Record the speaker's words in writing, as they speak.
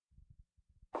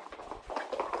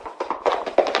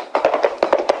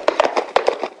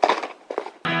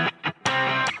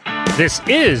This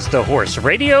is the Horse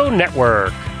Radio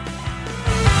Network.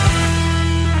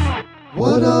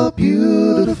 What a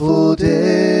beautiful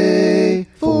day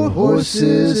for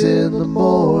horses in the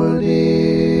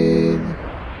morning.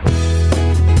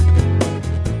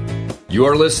 You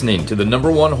are listening to the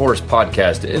 #1 horse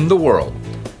podcast in the world.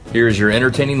 Here's your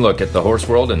entertaining look at the horse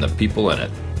world and the people in it.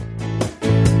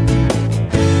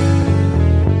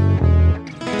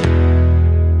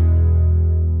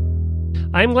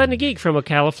 I'm Glenn the Geek from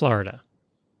Ocala, Florida.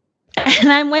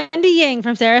 And I'm Wendy Ying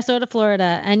from Sarasota,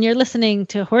 Florida. And you're listening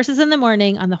to Horses in the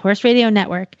Morning on the Horse Radio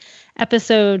Network,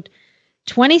 episode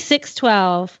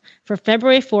 2612 for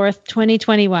February 4th,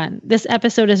 2021. This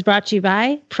episode is brought to you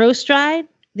by ProStride,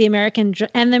 the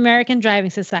American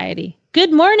Driving Society.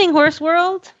 Good morning, Horse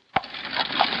World.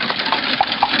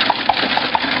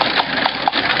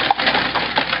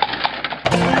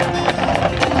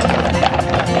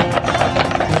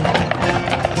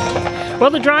 Well,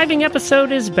 the driving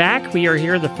episode is back. We are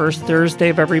here the first Thursday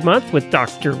of every month with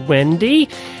Dr. Wendy,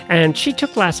 and she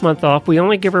took last month off. We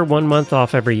only give her 1 month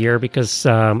off every year because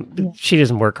she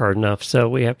doesn't work hard enough, so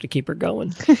we have to keep her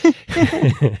going.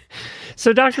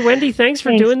 So, Dr. Wendy, thanks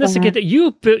for doing this again.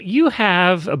 You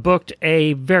have booked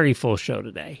a very full show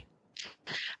today.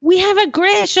 We have a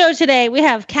great show today. We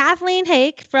have Kathleen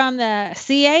Hake from the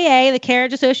CAA, the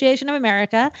Carriage Association of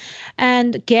America,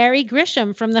 and Gary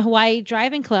Grisham from the Hawaii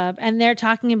Driving Club. And they're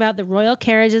talking about the Royal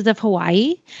Carriages of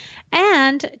Hawaii.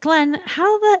 And Glenn,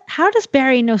 how does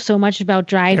Barry know so much about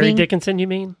driving? Barry Dickinson, you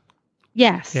mean?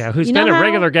 Yes. Yeah, who's been a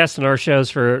regular guest on our shows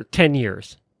for 10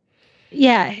 years.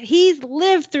 Yeah, he's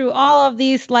lived through all of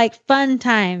these fun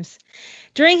times.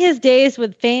 During his days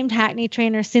with famed Hackney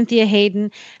trainer Cynthia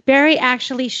Hayden, Barry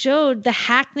actually showed the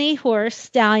Hackney horse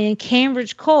stallion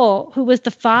Cambridge Cole, who was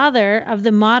the father of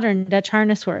the modern Dutch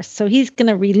harness horse. So he's going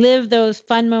to relive those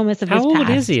fun moments of his past. How old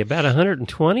is he? About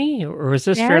 120? Or is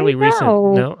this fairly recent?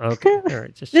 No? Okay. All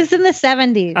right. This is in the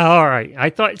 70s. Oh, all right.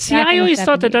 I always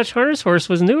thought the Dutch harness horse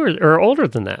was newer or older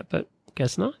than that, but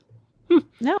guess not.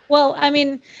 No, well, I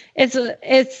mean,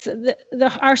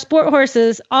 our sport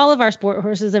horses, all of our sport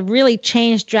horses have really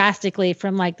changed drastically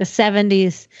from the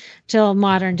 70s till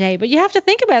modern day. But you have to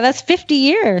think about it. That's 50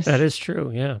 years. That is true.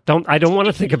 Yeah. I don't want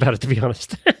to think about it, to be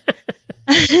honest.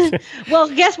 Well,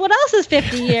 guess what else is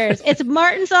 50 years? It's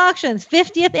Martin's Auctions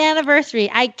 50th anniversary.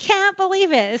 I can't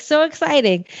believe it. It's so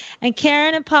exciting. And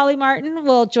Karen and Polly Martin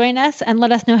will join us and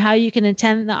let us know how you can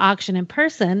attend the auction in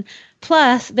person.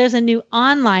 Plus, there's a new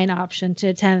online option to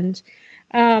attend.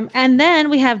 And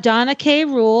then we have Donna K.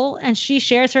 Rule, and she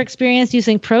shares her experience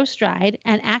using ProStride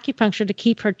and acupuncture to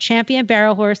keep her champion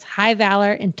barrel horse, High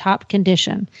Valor, in top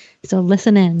condition. So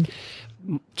listen in.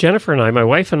 Jennifer and I, my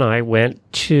wife and I, went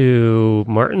to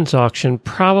Martin's Auction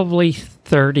probably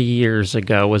 30 years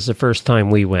ago was the first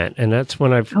time we went. And that's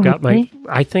when I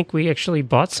think we actually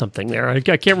bought something there. I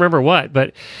can't remember what,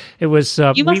 but it was...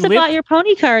 you must have bought your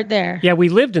pony card there. Yeah, we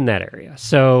lived in that area.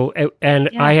 So,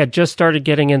 I had just started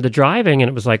getting into driving, and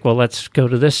it was like, well, let's go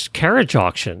to this carriage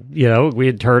auction. We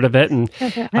had heard of it, and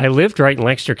I lived right in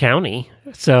Lancaster County.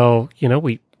 So,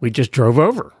 we just drove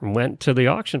over and went to the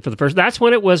auction for the first. That's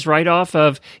when it was right out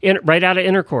of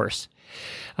Intercourse.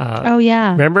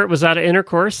 Remember, it was out of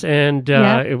Intercourse, and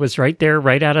it was right there,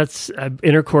 right out of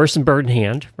Intercourse and Bird in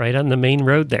Hand, right on the main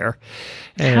road there.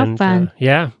 And, how fun!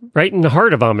 Right in the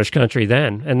heart of Amish country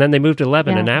then, and then they moved to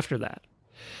Lebanon after that.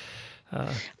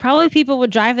 Probably people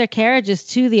would drive their carriages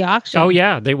to the auction. Oh,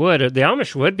 yeah, they would. The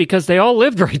Amish would, because they all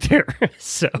lived right there.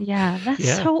 So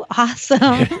that's so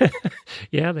awesome.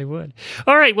 Yeah, they would.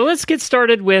 All right, well, let's get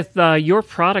started with your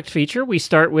product feature. We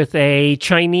start with a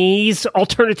Chinese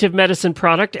alternative medicine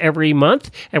product every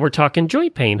month, and we're talking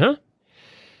joint pain, huh?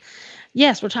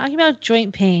 Yes, we're talking about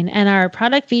joint pain, and our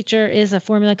product feature is a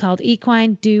formula called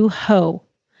Equine Du Ho.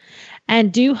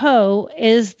 And Du Ho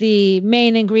is the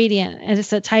main ingredient.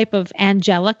 It's a type of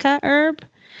angelica herb,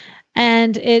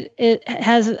 and it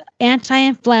has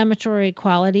anti-inflammatory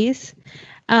qualities.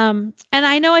 And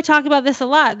I know I talk about this a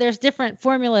lot. There's different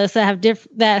formulas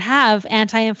that have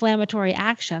anti-inflammatory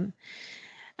action.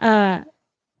 Like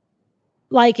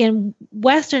in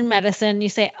Western medicine, you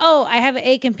say, "Oh, I have an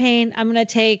ache and pain. I'm going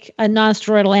to take a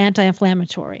non-steroidal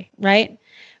anti-inflammatory," right?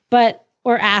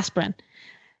 Or aspirin.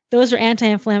 Those are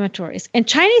anti-inflammatories. In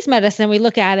Chinese medicine, we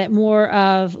look at it more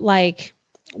of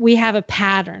we have a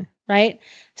pattern, right?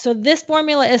 So this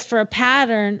formula is for a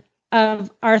pattern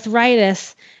of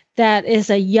arthritis that is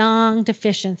a yang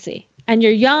deficiency. And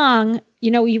your yang,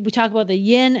 we talk about the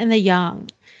yin and the yang.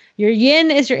 Your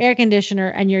yin is your air conditioner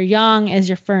and your yang is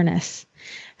your furnace.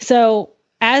 So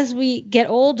as we get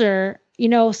older,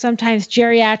 sometimes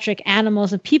geriatric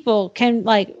animals and people can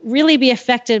like really be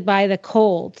affected by the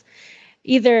cold.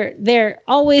 Either they're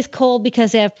always cold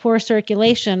because they have poor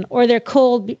circulation, or they're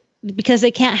cold because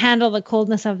they can't handle the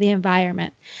coldness of the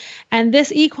environment. And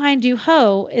this equine du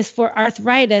Haut is for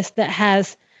arthritis that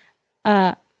has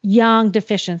yang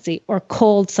deficiency or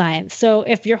cold signs. So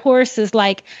if your horse is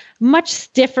like much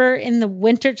stiffer in the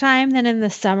wintertime than in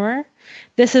the summer,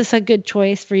 this is a good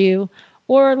choice for you.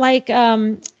 Or like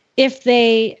if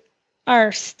they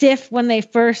are stiff when they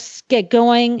first get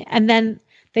going and then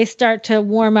they start to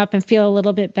warm up and feel a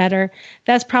little bit better,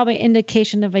 that's probably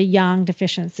indication of a yang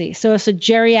deficiency. So it's a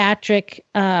geriatric,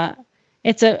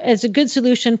 it's a good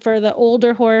solution for the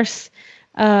older horse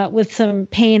with some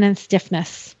pain and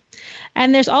stiffness.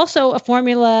 And there's also a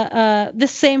formula,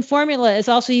 this same formula is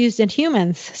also used in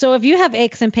humans. So if you have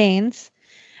aches and pains,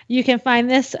 you can find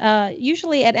this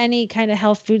usually at any kind of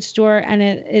health food store, and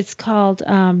it's called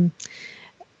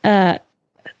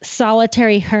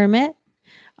Solitary Hermit,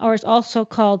 or it's also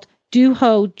called Du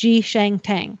Haut Ji Shang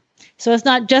Tang. So it's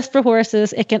not just for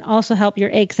horses. It can also help your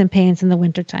aches and pains in the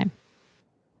wintertime.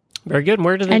 Very good.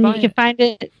 Where do they buy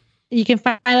it? You can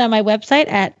find it on my website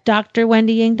at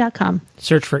drwendyying.com.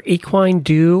 Search for Equine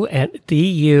Duo at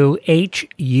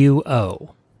DUHUO.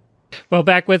 Well,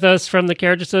 back with us from the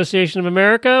Carriage Association of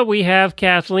America, we have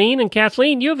Kathleen. And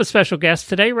Kathleen, you have a special guest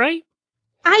today, right?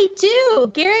 I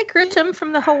do. Gary Grisham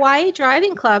from the Hawaii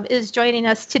Driving Club is joining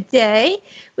us today,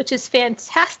 which is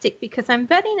fantastic because I'm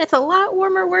betting it's a lot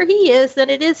warmer where he is than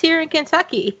it is here in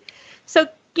Kentucky. So,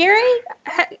 Gary,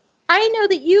 I know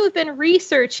that you have been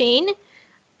researching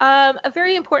a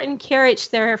very important carriage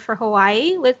there for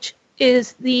Hawaii, which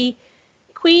is the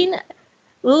Queen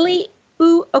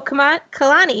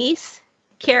Liliuokalani's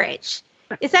carriage.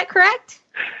 Is that correct?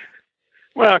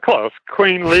 Well, close.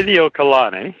 Queen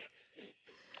Liliuokalani.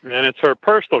 And it's her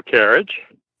personal carriage.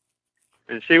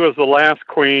 And she was the last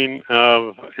queen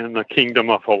in the Kingdom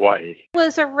of Hawaii. It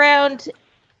was around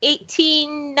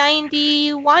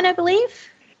 1891, I believe.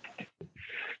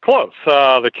 Close.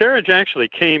 The carriage actually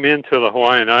came into the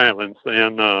Hawaiian Islands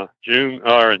in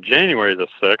January the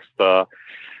 6th,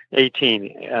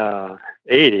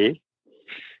 1880.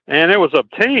 And it was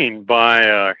obtained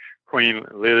by Queen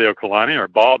Liliuokalani, or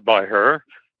bought by her,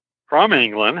 from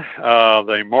England.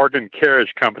 The Morgan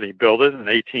Carriage Company built it in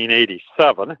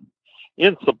 1887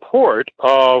 in support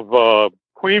of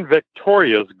Queen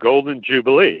Victoria's Golden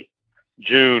Jubilee,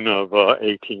 June of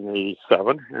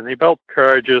 1887. And they built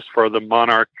carriages for the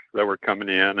monarchs that were coming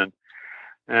in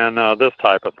and this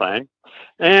type of thing.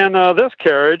 And this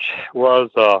carriage was,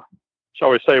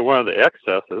 shall we say, one of the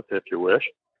excesses, if you wish.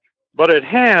 But it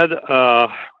had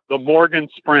the Morgan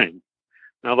Spring.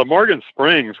 Now, the Morgan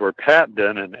Springs were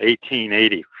patented in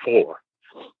 1884,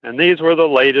 and these were the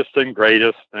latest and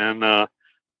greatest, and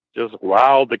just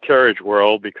wowed the carriage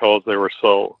world because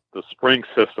the spring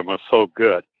system was so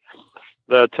good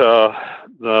that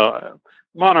the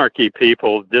monarchy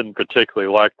people didn't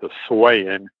particularly like the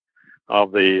swaying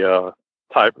of the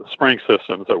type of spring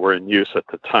systems that were in use at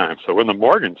the time. So when the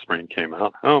Morgan Spring came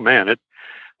out, oh man, it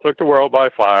took the world by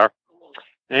fire.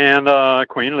 And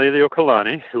Queen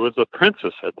Liliuokalani, who was a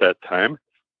princess at that time,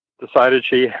 decided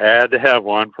she had to have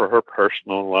one for her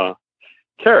personal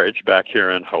carriage back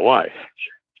here in Hawaii.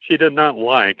 She did not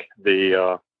like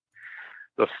the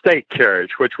state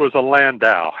carriage, which was a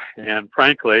landau. And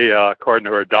frankly, according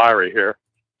to her diary here,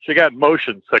 she got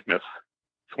motion sickness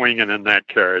swinging in that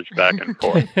carriage back and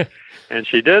forth. And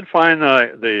she did find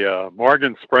the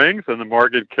Morgan Springs and the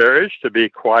Morgan carriage to be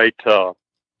quite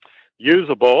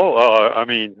usable,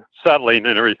 settling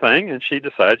and everything, and she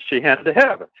decided she had to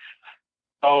have it.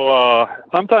 So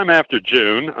sometime after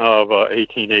June of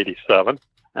 1887,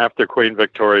 after Queen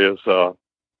Victoria's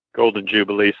Golden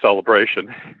Jubilee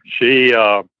celebration, she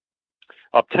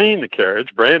obtained the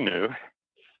carriage, brand new,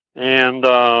 and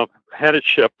had it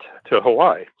shipped to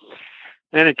Hawaii.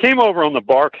 And it came over on the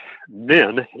bark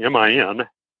Min, M-I-N,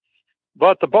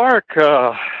 but the bark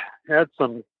had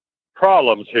some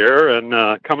problems here, and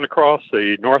coming across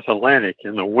the North Atlantic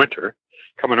in the winter,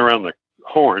 coming around the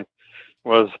Horn,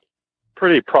 was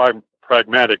pretty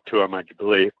pragmatic to him, I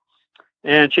believe.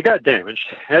 And she got damaged,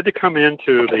 had to come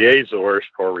into the Azores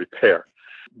for repair.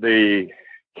 The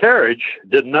carriage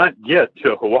did not get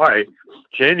to Hawaii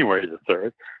January the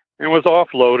 3rd and was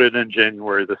offloaded in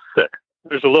January the 6th.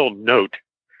 There's a little note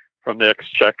from the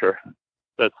Exchequer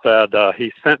that said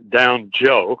he sent down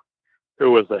Joe, who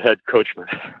was the head coachman,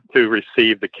 to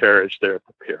receive the carriage there at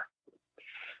the pier.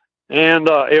 And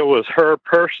it was her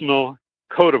personal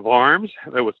coat of arms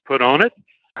that was put on it.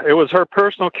 It was her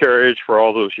personal carriage for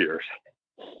all those years.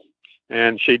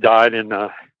 And she died in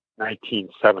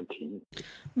 1917.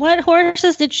 What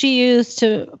horses did she use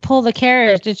to pull the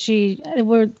carriage? Did she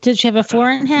have a four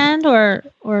in hand, or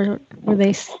were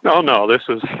they? Oh no, this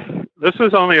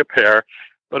was only a pair,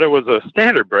 but it was a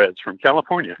standardbreds from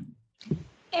California.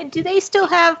 And do they still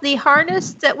have the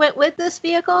harness that went with this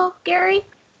vehicle, Gary?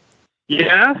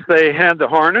 Yes, they had the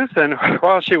harness, and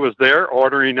while she was there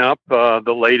ordering up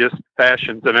the latest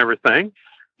fashions and everything,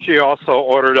 she also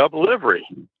ordered up livery.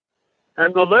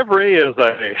 And the livery is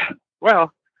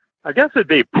I guess it'd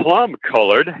be plum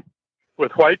colored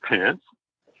with white pants.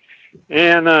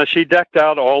 And she decked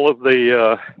out all of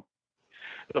the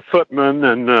footmen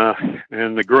and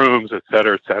the grooms, et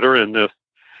cetera, in this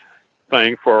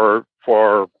thing for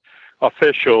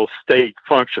official state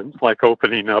functions like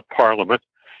opening up Parliament,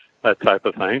 that type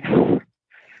of thing.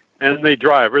 And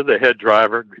the head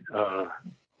driver,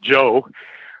 Joe,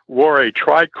 wore a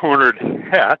tri-cornered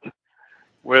hat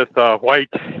with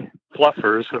white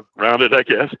fluffers around it, I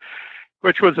guess,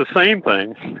 which was the same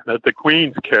thing that the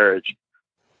Queen's carriage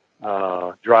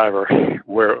driver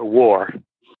wore.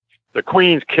 The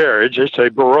Queen's carriage is a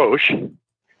barouche,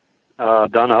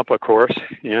 done up, of course,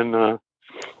 in the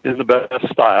best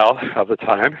style of the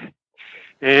time.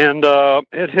 And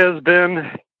it has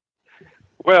been,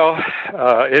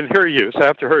 in her use,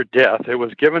 after her death, it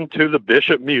was given to the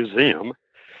Bishop Museum.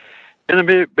 And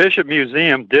the Bishop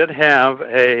Museum did have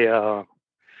a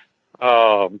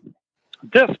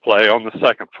display on the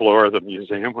second floor of the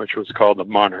museum, which was called the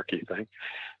Monarchy thing.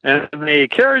 And the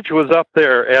carriage was up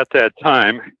there at that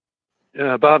time,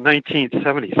 about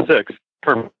 1976,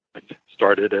 permit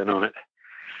started in on it.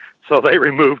 So they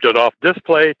removed it off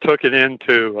display, took it in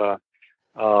to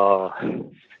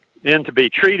be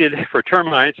treated for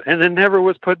termites, and then never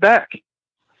was put back.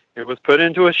 It was put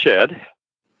into a shed,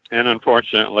 and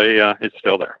unfortunately, it's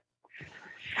still there.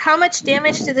 How much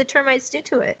damage did the termites do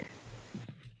to it?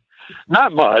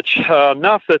 Not much.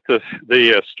 Enough that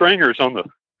the stringers on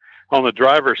the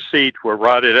driver's seat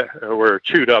were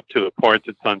chewed up to the point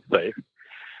it's unsafe.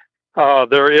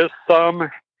 There is some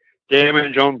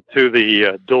damage onto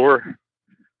the door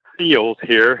seals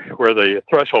here where the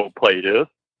threshold plate is,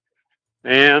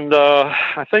 and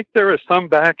I think there is some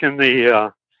back in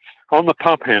the on the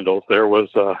pump handles. There was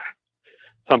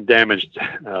some damage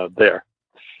there.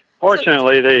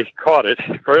 Fortunately, they caught it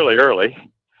fairly early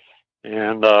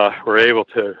and were able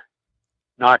to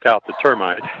knock out the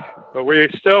termite. But we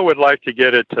still would like to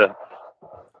get it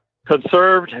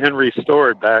conserved and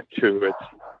restored back to its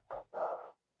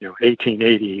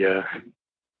 1880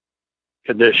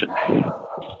 condition.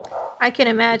 I can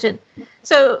imagine.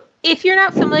 So if you're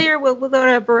not familiar with what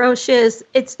a barouche is,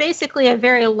 it's basically a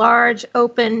very large,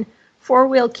 open,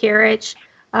 four-wheel carriage.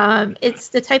 It's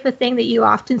the type of thing that you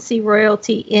often see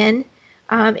royalty in.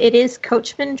 It is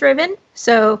coachman driven,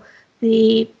 so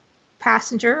the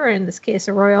passenger, or in this case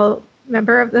a royal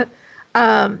member of the,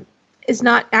 is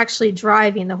not actually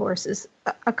driving the horses.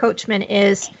 A coachman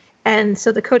is, and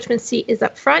so the coachman's seat is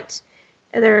up front.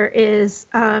 There is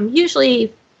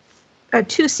usually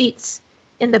 2 seats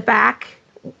in the back,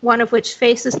 one of which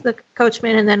faces the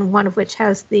coachman, and then one of which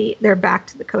has their back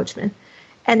to the coachman.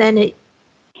 And then it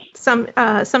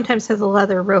sometimes has a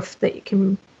leather roof that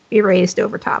can be raised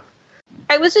over top.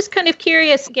 I was just kind of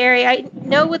curious, Gary. I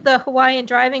know with the Hawaiian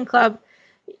Driving Club,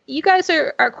 you guys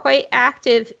are quite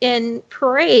active in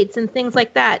parades and things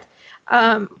like that.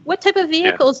 What type of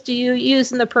vehicles do you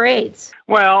use in the parades?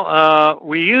 Well,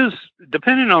 we use,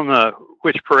 depending on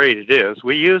which parade it is,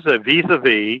 we use a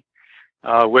vis-a-vis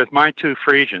with my 2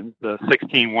 Frisians, the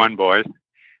 16-1 boys.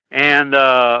 And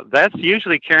that's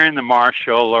usually carrying the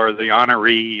marshal or the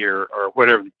honoree or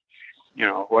whatever,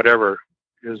 whatever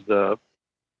is the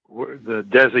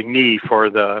designee for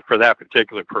that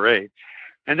particular parade.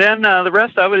 And then the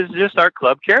rest of it is just our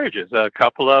club carriages, a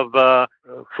couple of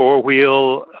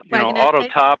 4-wheel, auto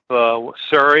top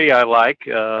Surrey I like.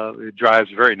 It drives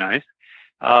very nice.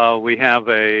 We have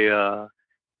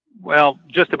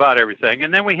just about everything.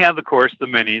 And then we have, of course, the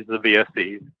minis, the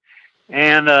VSCs.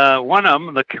 And one of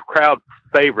them, the crowd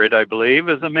favorite, I believe,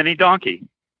 is a mini donkey.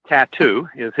 Tattoo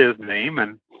is his name,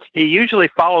 and he usually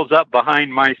follows up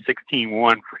behind my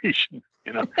 16-1 Frisian,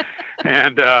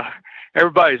 and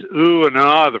everybody's ooh and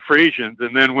ah the Frisians,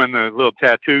 and then when the little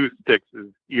tattoo sticks his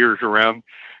ears around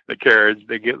the carriage,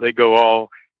 they go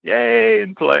all yay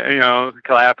and play,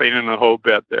 clapping and the whole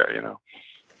bit there,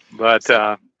 But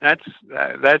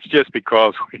that's just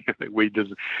because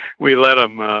we let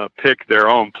them pick their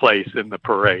own place in the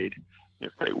parade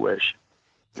if they wish,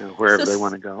 wherever they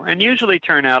want to go, and usually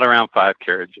turn out around 5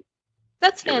 carriages.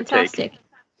 That's fantastic.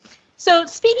 So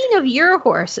speaking of your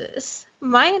horses,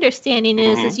 my understanding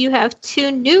is you have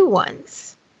 2 new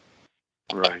ones.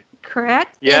 Right.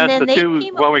 Correct? Yes, and then the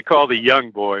two, what we call the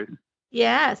young boys.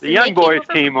 Yes. The young boys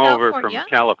came over from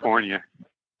California.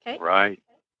 Okay. Right.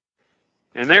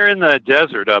 And they're in the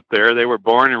desert up there. They were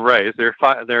born and raised. They're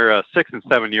 6 and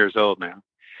 7 years old now.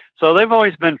 So they've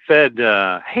always been fed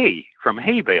hay from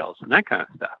hay bales and that kind of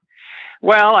stuff.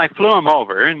 Well, I flew them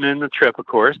over, and in the trip, of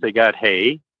course, they got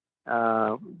hay,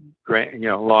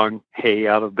 long hay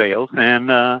out of bales.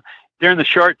 And during the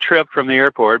short trip from the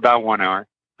airport, about 1 hour,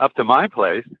 up to my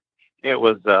place, it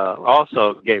was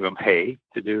also gave them hay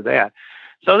to do that.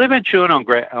 So they've been chewing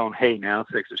on hay now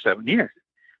 6 or 7 years.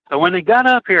 So when they got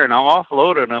up here and I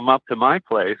offloaded them up to my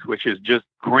place, which is just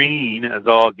green as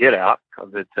all get out,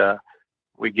 because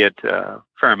we get a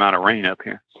fair amount of rain up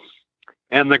here.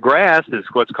 And the grass is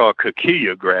what's called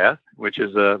kikuyu grass, which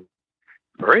is a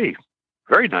very,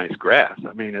 very nice grass.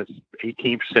 I mean, it's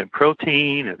 18%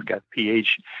 protein. It's got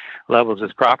pH levels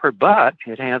as proper, but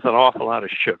it has an awful lot of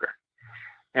sugar.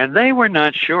 And they were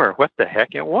not sure what the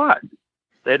heck it was.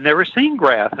 They'd never seen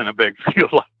grass in a big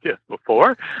field like this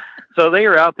before. So they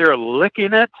were out there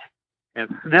licking it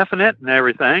and sniffing it and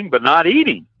everything, but not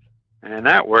eating. And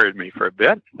that worried me for a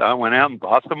bit. So I went out and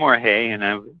bought some more hay, and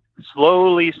I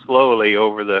slowly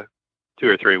over the 2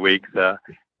 or 3 weeks,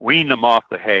 weaned them off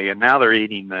the hay. And now they're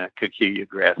eating the kikuyu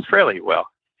grass fairly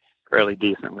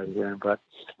decently here. But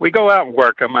we go out and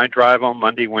work them. I drive on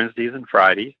Monday, Wednesdays, and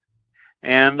Fridays,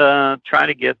 and try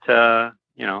to get,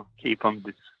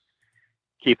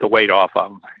 keep the weight off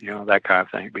of them, that kind of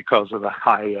thing, because of the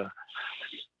high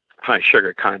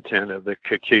sugar content of the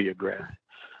kikuyu grass.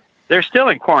 They're still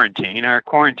in quarantine. Our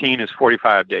quarantine is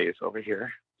 45 days over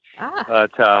here.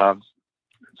 But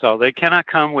so they cannot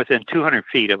come within 200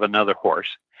 feet of another horse.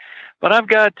 But I've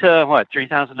got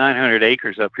 3,900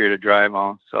 acres up here to drive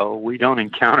on, so we don't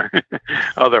encounter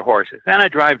other horses. And I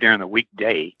drive during the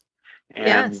weekday,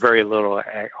 and very little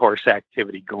horse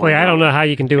activity going on. Boy, I don't know how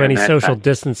you can do any social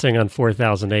distancing on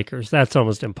 4,000 acres. That's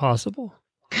almost impossible.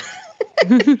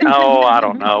 Oh, I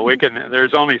don't know.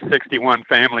 There's only 61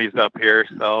 families up here,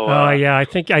 so. I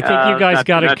think you guys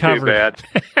got it covered. Not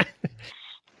too bad.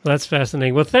 That's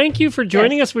fascinating. Well, thank you for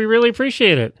joining us. We really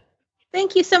appreciate it.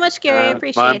 Thank you so much, Gary. I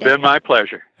appreciate it. It's been my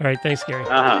pleasure. All right, thanks, Gary.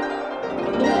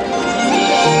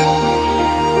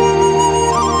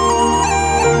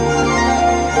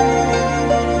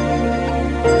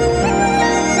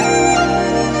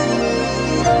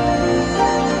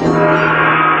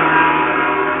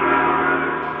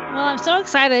 I'm so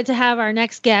excited to have our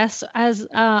next guest as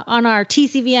on our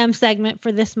TCVM segment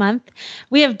for this month.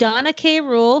 We have Donna K.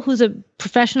 Rule, who's a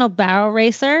professional barrel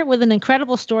racer with an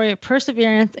incredible story of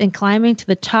perseverance in climbing to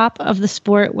the top of the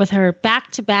sport with her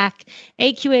back-to-back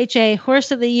AQHA Horse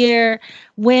of the Year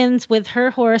wins with her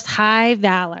horse High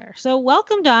Valor. So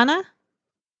welcome, Donna.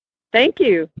 Thank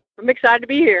you. I'm excited to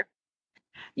be here.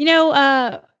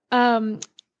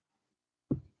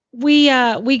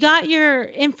 We got your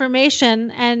information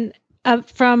and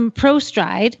from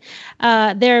ProStride.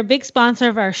 They're a big sponsor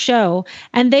of our show,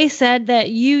 and they said that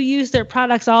you use their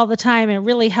products all the time. And it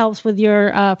really helps with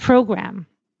your program.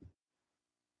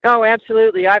 Oh,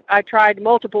 absolutely. I tried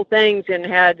multiple things and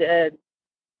had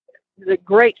the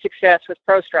great success with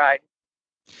ProStride.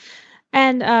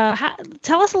 And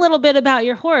tell us a little bit about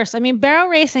your horse. I mean, barrel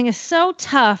racing is so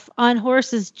tough on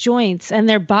horses' joints and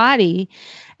their body.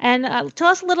 And tell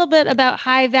us a little bit about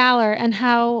High Valor and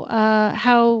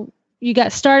how you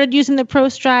got started using the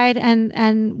ProStride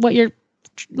and what you're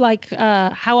like,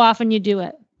 how often you do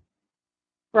it.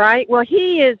 Right. Well,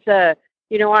 he is, I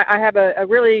have a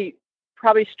really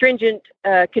probably stringent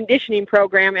conditioning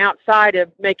program outside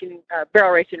of making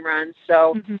barrel racing runs.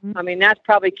 So, I mean, that's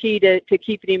probably key to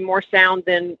keeping him more sound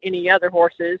than any other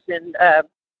horses. And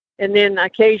then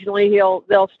occasionally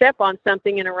they'll step on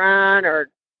something in a run or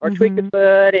tweak the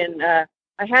foot. And I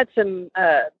had some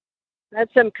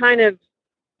kind of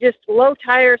just low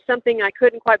tire, something I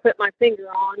couldn't quite put my finger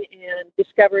on, and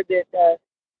discovered that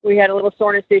we had a little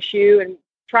soreness issue and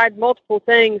tried multiple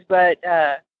things. But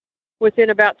within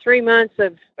about 3 months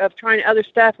of trying other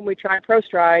stuff, and we tried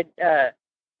ProStride,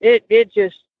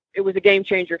 it was a game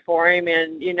changer for him.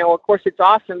 And, of course, it's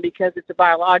awesome because it's a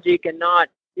biologic and not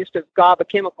just a gob of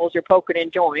chemicals you're poking in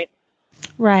joint.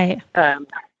 Right.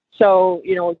 So,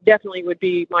 definitely would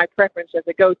be my preference as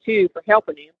a go-to for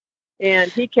helping him.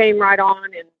 And he came right on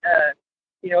and,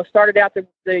 started out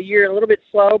the year a little bit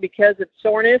slow because of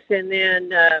soreness. And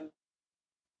then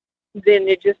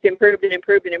it just improved and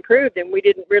improved and improved. And we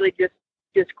didn't really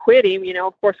just quit him.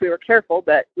 Of course we were careful,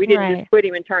 but we didn't just quit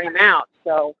him and turn him out.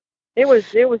 So it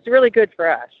was really good for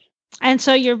us. And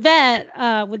so your vet,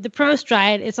 with the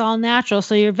ProStride, it's all natural.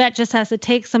 So your vet just has to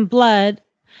take some blood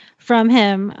from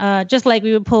him, just like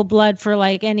we would pull blood for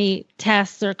like any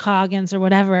tests or Coggins or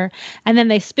whatever. And then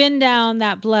they spin down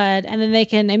that blood and then they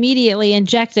can immediately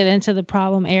inject it into the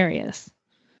problem areas.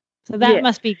 So that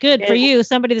must be good for you.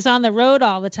 Somebody that's on the road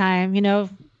all the time,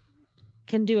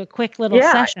 can do a quick little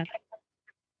session.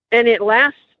 And it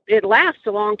lasts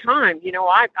a long time.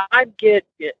 I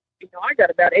got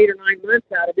about 8 or 9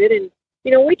 months out of it. And,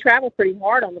 we travel pretty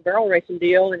hard on the barrel racing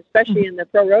deal, and especially in the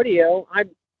pro rodeo. I'm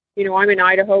in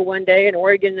Idaho one day and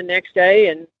Oregon the next day,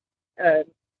 and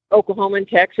Oklahoma and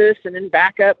Texas, and then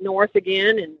back up north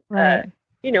again. And,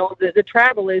 the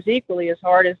travel is equally as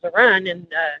hard as the run. And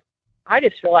I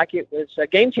just feel like it was a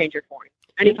game changer for him.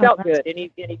 And he felt good, and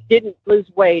he didn't lose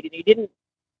weight, and he didn't,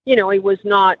 he was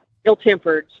not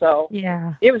ill-tempered. So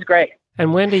it was great.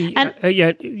 And Wendy,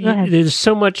 there's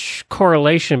so much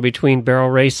correlation between barrel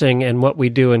racing and what we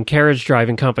do in carriage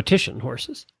driving competition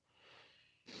horses.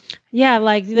 Yeah,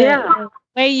 like the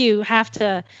way you have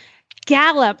to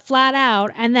gallop flat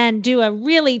out and then do a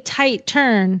really tight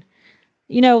turn,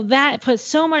 that puts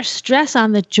so much stress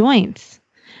on the joints.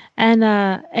 And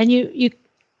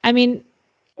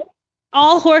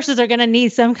all horses are going to need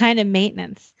some kind of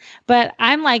maintenance. But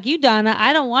I'm like you, Donna,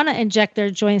 I don't want to inject their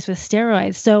joints with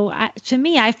steroids. So to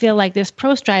me, I feel like this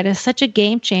ProStride is such a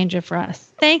game changer for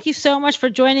us. Thank you so much for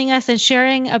joining us and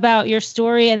sharing about your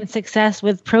story and success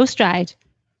with ProStride.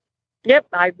 Yep,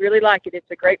 I really like it.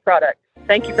 It's a great product.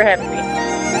 Thank you for having me.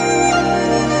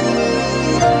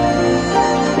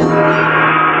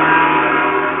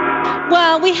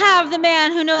 Well, we have the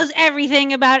man who knows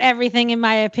everything about everything, in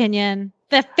my opinion,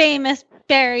 the famous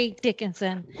Barry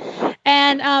Dickinson.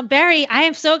 And Barry, I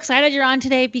am so excited you're on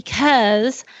today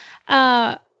because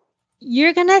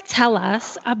you're going to tell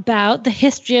us about the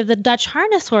history of the Dutch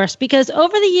harness horse, because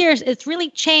over the years, it's really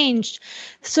changed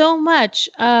so much.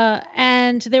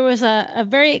 And there was a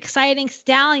very exciting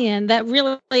stallion that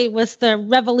really was the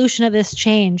revolution of this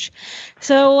change.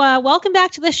 So welcome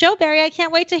back to the show, Barry. I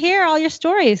can't wait to hear all your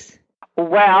stories.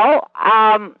 Well,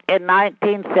 in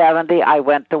 1970, I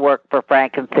went to work for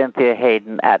Frank and Cynthia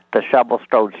Hayden at the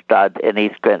Shovelstrode Stud in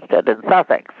East Grinstead in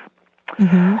Sussex.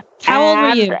 Mm-hmm.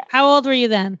 How old were you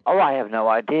then? Oh, I have no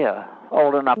idea.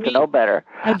 Old enough to know better.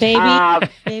 A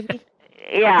baby? Baby?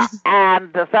 Yeah,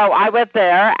 and so I went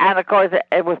there, and of course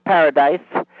it was paradise,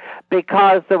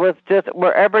 because there was just,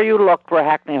 wherever you looked were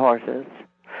Hackney horses.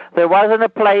 There wasn't a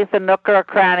place, a nook or a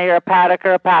cranny or a paddock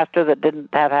or a pasture that didn't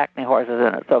have Hackney horses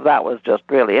in it. So that was just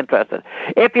really interesting.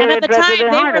 If you're interested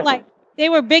in harnessing, they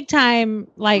were big time,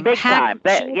 like big time.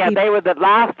 They were the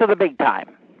last of the big time.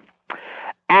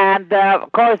 And of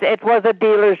course, it was a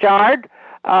dealer's yard.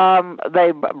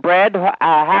 They bred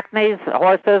Hackney's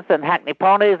horses and Hackney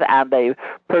ponies, and they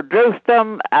produced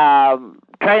them,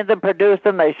 trained them, produced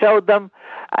them. They showed them,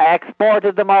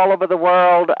 exported them all over the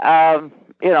world.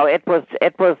 It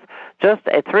was just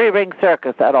a 3-ring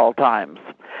circus at all times.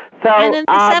 So, and in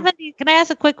the 70s, can I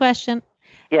ask a quick question?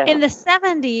 Yes. In the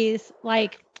 70s,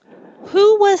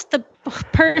 who was the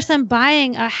person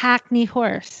buying a Hackney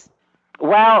horse?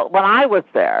 Well, when I was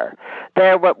there,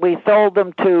 we sold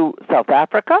them to South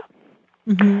Africa,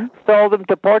 sold them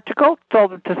to Portugal,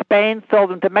 sold them to Spain, sold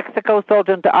them to Mexico, sold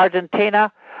them to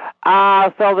Argentina,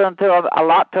 sold them to a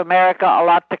lot to America, a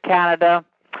lot to Canada.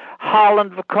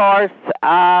 Holland, of course.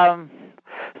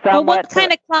 But what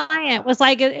kind of client was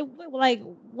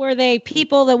were they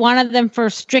people that wanted them for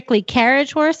strictly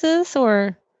carriage horses,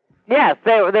 or? Yes,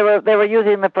 they were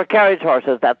using them for carriage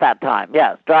horses at that time.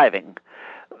 Yes, driving.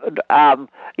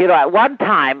 At one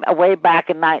time, way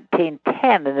back in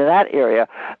 1910, in that era,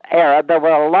 there were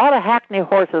a lot of Hackney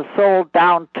horses sold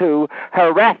down to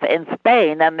Jerez in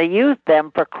Spain, and they used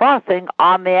them for crossing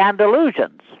on the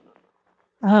Andalusians.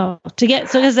 Oh,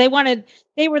 because they were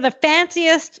the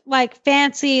fanciest,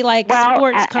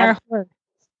 sports car horse.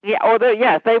 Yeah,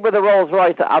 yes, they were the Rolls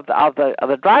Royce of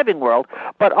the driving world,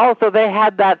 but also they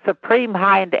had that supreme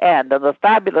hind end and the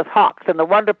fabulous hocks and the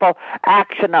wonderful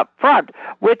action up front,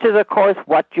 which is, of course,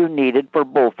 what you needed for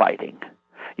bullfighting.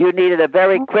 You needed a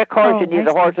very quick horse. You needed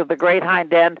a horse with a great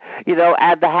hind end, and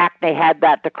the Hackney had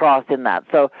that to cross in that.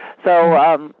 So.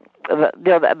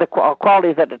 The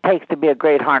qualities that it takes to be a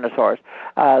great harness horse,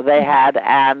 they had,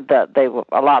 and they were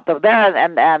a lot of there,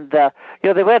 and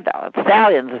they went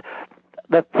stallions.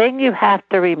 The thing you have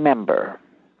to remember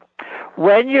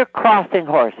when you're crossing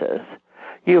horses,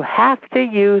 you have to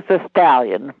use the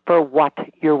stallion for what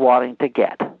you're wanting to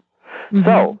get. Mm-hmm.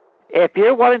 So, if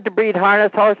you're wanting to breed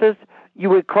harness horses, you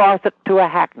would cross it to a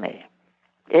Hackney.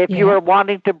 If you were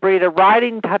wanting to breed a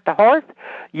riding horse,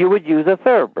 you would use a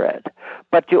thoroughbred.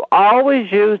 But you always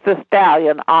use the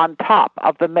stallion on top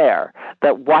of the mare,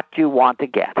 that what you want to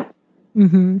get.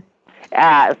 Mm-hmm.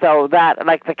 So that,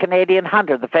 like the Canadian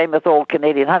Hunter, the famous old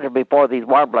Canadian Hunter before these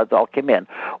warmbloods all came in,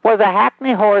 was a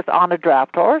hackney horse on a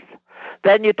draft horse.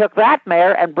 Then you took that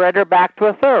mare and bred her back to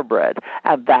a thoroughbred,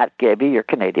 and that gave you your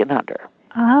Canadian Hunter.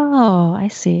 Oh, I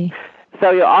see. So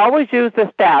you always use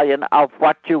the stallion of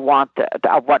what you want,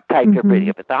 of what type you're breeding.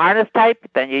 If it's a harness type,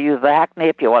 then you use the hackney.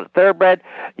 If you want a thoroughbred,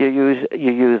 you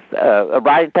use a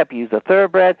riding type, you use a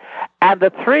thoroughbred. And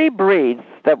the three breeds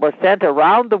that were sent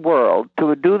around the world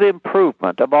to do the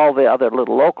improvement of all the other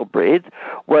little local breeds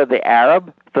were the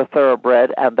Arab, the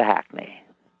thoroughbred, and the hackney.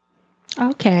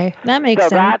 Okay, that makes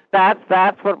sense. So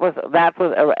that's what was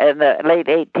in the late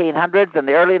 1800s and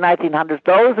the early 1900s.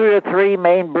 Those were the three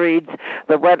main breeds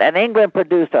that went, and England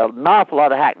produced an awful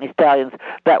lot of hackney stallions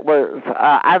that were,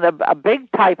 and a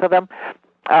big type of them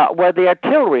were the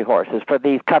artillery horses for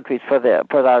these countries, for the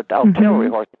artillery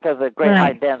horses, because of the great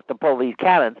high dens to pull these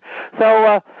cannons.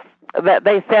 So.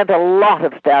 They sent a lot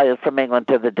of stallions from England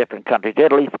to the different countries.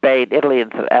 Italy, Spain. Italy,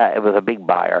 and it was a big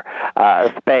buyer.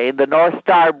 Spain, the North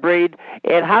Star breed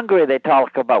in Hungary. They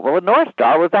talk about. Well, the North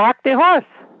Star was a hackney horse.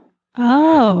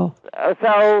 Oh.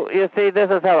 So you see,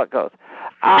 this is how it goes.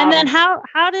 And then how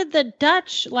did the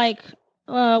Dutch at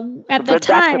the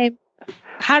time?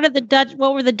 How did the Dutch?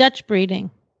 What were the Dutch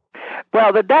breeding?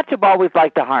 Well, the Dutch have always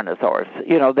liked a harness horse.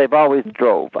 You know, they've always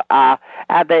drove.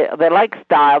 And they like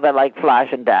style, they like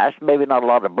flash and dash, maybe not a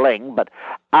lot of bling, but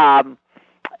and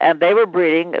they were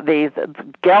breeding these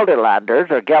Gelderlanders,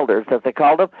 or Gelders as they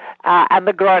called them, and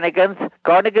the Groningens.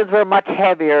 Groningens were much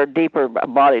heavier,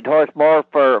 deeper-bodied horse, more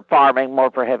for farming,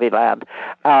 more for heavy land.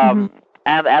 And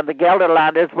the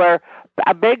Gelderlanders were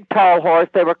a big, tall horse.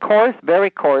 They were coarse, very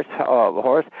coarse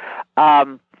horse.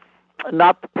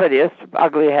 Not the prettiest,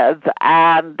 ugly heads,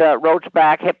 and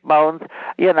roachback, hip bones,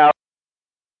 you know,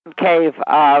 concave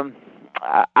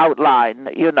outline,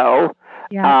 you know,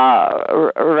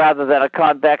 rather than a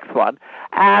convex one.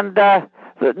 And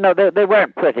no, they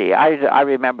weren't pretty. I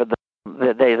remember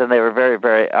the days, and they were very,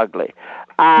 very ugly.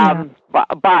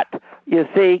 But you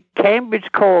see,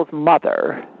 Cambridge Cole's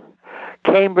mother,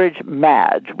 Cambridge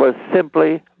Madge, was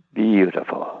simply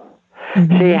beautiful.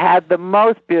 She had the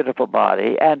most beautiful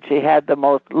body, and she had the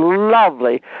most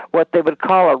lovely, what they would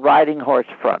call a riding horse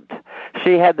front.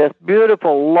 She had this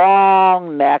beautiful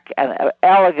long neck and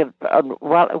elegant,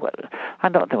 well, I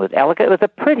don't think it was elegant, it was a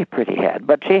pretty, pretty head,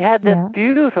 but she had this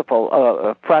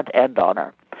beautiful front end on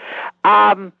her.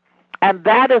 And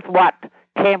that is what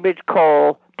Cambridge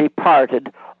Cole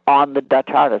departed on the Dutch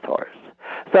harness horse.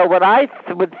 So when I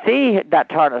would see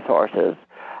Dutch harness horses,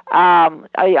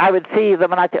 I would see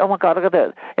them and I'd say, "Oh my God, look at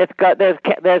this! It's got there's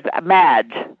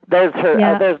Madge. There's her.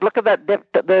 There's look at that.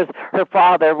 There's her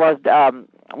father was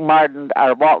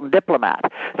Walton Diplomat.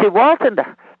 See, Walton.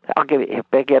 I'll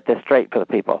get this straight for the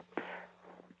people.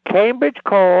 Cambridge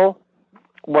Cole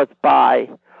was by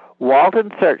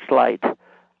Walton Searchlight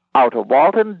out of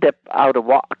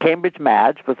Cambridge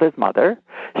Madge was his mother.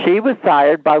 She was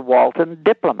sired by Walton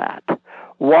Diplomat.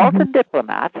 Walton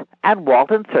Diplomat and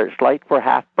Walton Searchlight were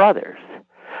half-brothers.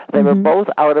 They were both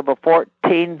out of a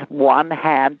 14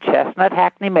 one-hand chestnut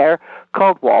hackney mare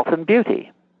called Walton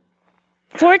Beauty.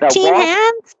 14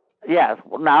 hands? Yes.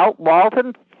 Now,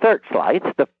 Walton Searchlight,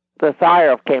 the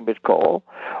sire of Cambridge Cole,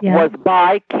 was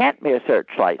by Kentmere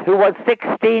Searchlight, who was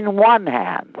 16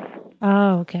 one-hands.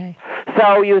 Oh, okay.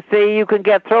 So, you see, you can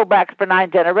get throwbacks for 9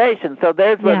 generations. So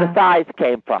there's where the size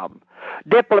came from.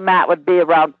 Diplomat would be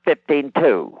around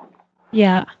 15.2.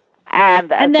 Yeah. And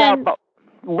then so,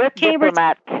 with Cambridge,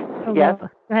 Diplomat, yes. Go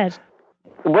ahead.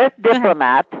 With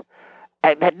Diplomat,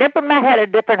 Diplomat had a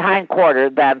different hindquarter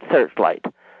than Searchlight.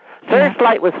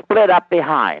 Searchlight was split up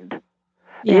behind.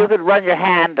 You could run your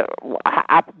hand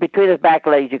up between his back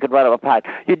legs. You could run up behind.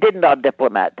 You didn't on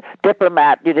Diplomat.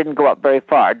 Diplomat, you didn't go up very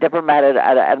far. Diplomat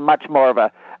had much more of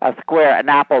a square, an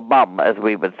apple bum, as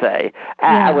we would say,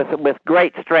 with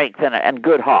great strength and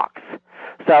good hocks.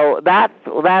 So that's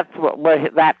where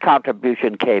that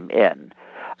contribution came in.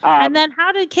 And then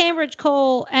how did Cambridge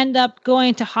Cole end up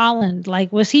going to Holland?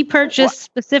 Like, was he purchased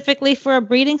specifically for a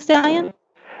breeding stallion?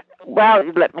 Well,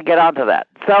 let me get on to that.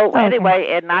 So anyway,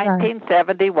 in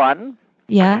 1971,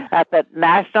 at the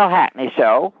National Hackney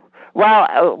Show,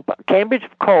 Cambridge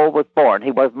Cole was born.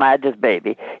 He was Madge's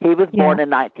baby. He was born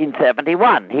in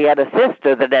 1971. He had a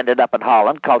sister that ended up in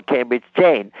Holland called Cambridge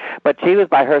Jane, but she was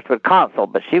by Hurstwood Consul,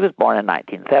 but she was born in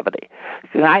 1970.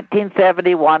 The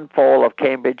 1971 foal of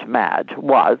Cambridge Madge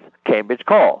was Cambridge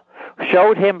Cole.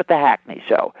 Showed him at the Hackney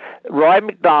Show. Roy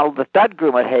McDonald, the stud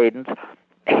groom at Hayden's,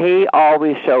 he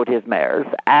always showed his mares,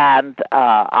 and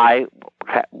I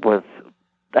was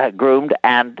groomed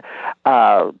and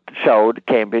showed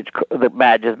Cambridge the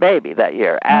Madge's baby that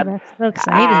year. And that's so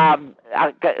exciting.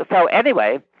 So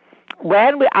anyway,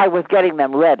 when I was getting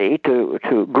them ready to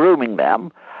grooming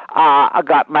them, I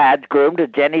got Madge groomed,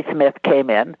 and Jenny Smith came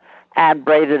in and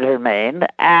braided her mane.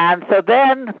 And so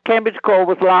then Cambridge Cole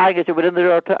was lying as you went in the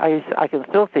door. I can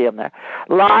still see him there,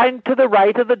 lying to the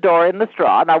right of the door in the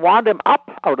straw. And I wound him up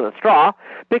out of the straw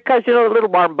because, a little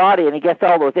warm body, and he gets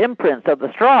all those imprints of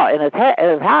the straw in his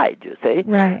hide, you see.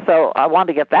 Right. So I wanted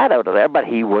to get that out of there, but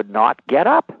he would not get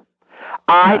up.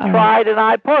 I tried and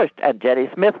I pushed, and Jenny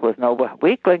Smith was no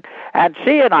weakling, and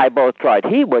she and I both tried.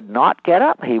 He would not get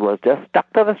up. He was just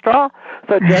stuck to the straw.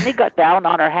 So Jenny got down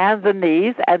on her hands and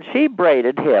knees, and she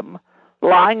braided him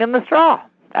lying in the straw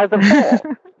as a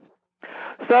foal.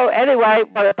 So anyway,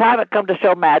 by the time it come to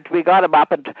show Madge, we got him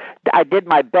up, and I did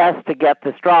my best to get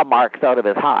the straw marks out of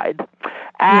his hide,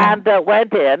 and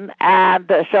went in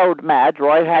and showed Madge.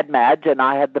 Roy had Madge, and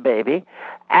I had the baby,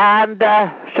 and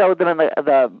showed them in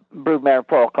the broodmare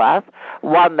foal class,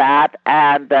 won that,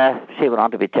 and she went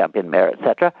on to be champion mare,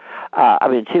 etc.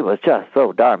 She was just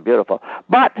so darn beautiful.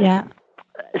 But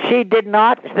she did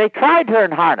not, they tried her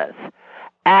in harness,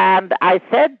 and I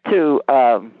said to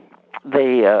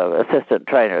the assistant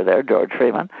trainer there, George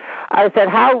Freeman, I said,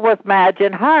 how was Madge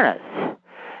in harness?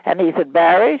 And he said,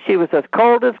 Barry, she was as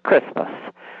cold as Christmas.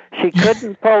 She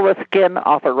couldn't pull the skin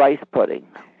off a rice pudding.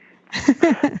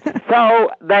 So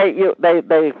they,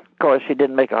 of course, she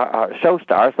didn't make a show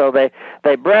star, so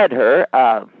they bred her,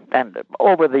 and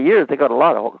over the years they got a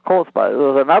lot of cold spots. There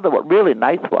was another one, really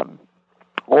nice one,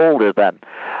 older than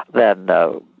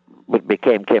what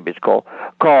became Cambridge Cole,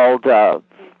 called,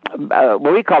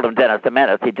 we called him Dennis the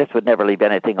Menace. He just would never leave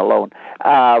anything alone.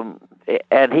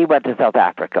 And he went to South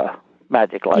Africa,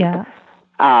 magically. Yeah.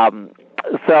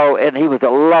 And he was a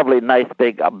lovely, nice,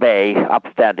 big bay,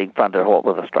 upstanding fronted halt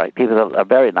with a stripe. He was a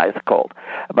very nice colt,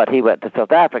 but he went to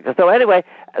South Africa. So anyway,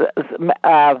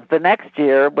 the next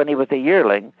year, when he was a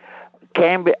yearling,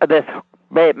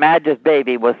 Madge's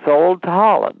baby was sold to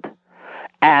Holland.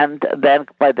 And then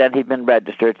by then he'd been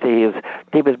registered. So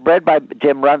he was bred by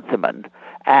Jim Runciman,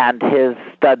 and his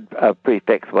stud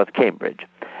prefix was Cambridge.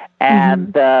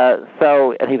 And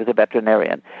and he was a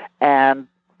veterinarian. And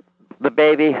the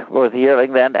baby was a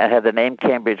yearling then and had the name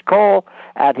Cambridge Cole,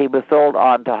 and he was sold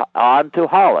on to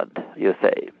Holland, you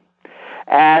see.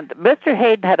 And Mr.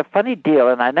 Hayden had a funny deal,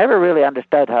 and I never really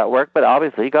understood how it worked, but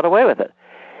obviously he got away with it.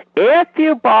 If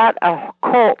you bought a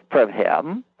colt from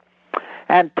him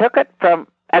and took it from,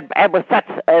 and was such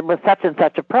and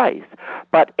such a price,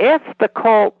 but if the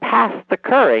colt passed the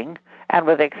curing and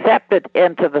was accepted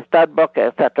into the stud book,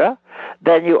 etc.,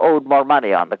 then you owed more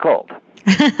money on the colt.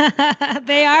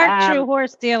 They are true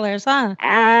horse dealers, huh?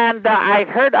 And I've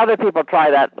heard other people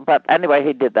try that, but anyway,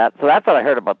 he did that. So that's what I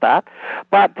heard about that.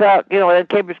 But, then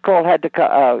Cambridge Cole had to,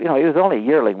 he was only a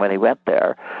yearling when he went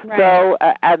there. Right. So,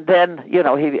 and then,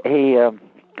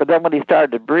 then when he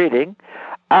started breeding,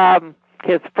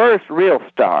 his first real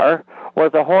star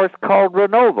was a horse called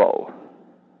Renovo.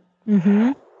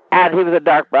 Mm-hmm. And he was a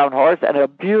dark brown horse and a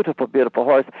beautiful, beautiful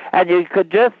horse. And you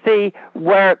could just see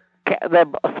where the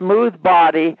smooth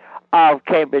body of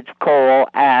Cambridge Cole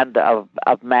and of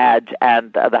Madge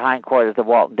and the hindquarters of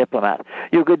Walton Diplomat.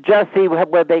 You could just see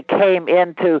where they came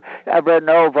into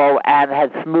Renovo and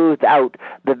had smoothed out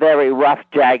the very rough,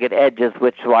 jagged edges,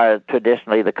 which were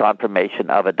traditionally the conformation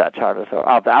of a Dutch harness or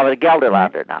of a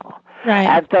Gelderlander now. Right.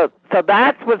 And so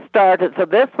that's what started. So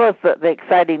this was the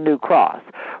exciting new cross,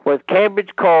 was Cambridge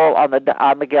Cole on the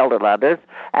Gelderlanders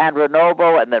and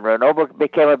Renovo, and then Renovo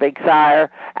became a big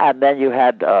sire, and then you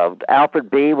had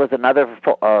Alfred B. was another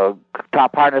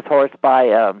top harness horse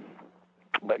by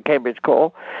Cambridge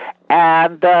Cole,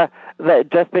 and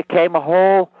it just became a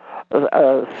whole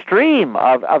stream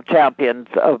of champions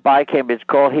by Cambridge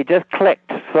Cole. He just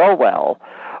clicked so well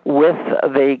with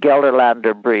the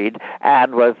Gelderlander breed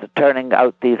and was turning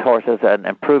out these horses and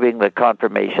improving the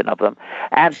conformation of them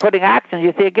and putting action.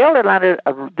 You see, a Gelderlander,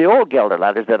 the old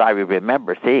Gelderlanders that I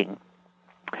remember seeing,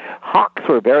 hocks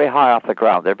were very high off the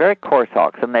ground. They're very coarse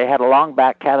hocks, and they had a long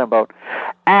back cannonbone.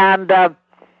 And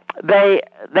they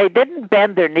didn't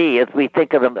bend their knee as we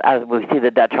think of them, as we see the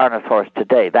Dutch harness horse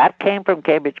today. That came from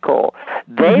Cambridge Cole.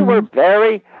 They were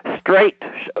very straight.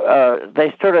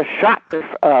 They sort of shot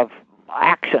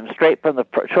action straight from the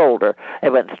shoulder.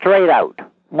 It went straight out,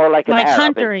 more like an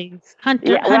Arab.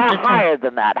 Higher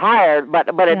than that, but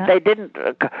they didn't.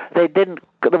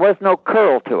 There was no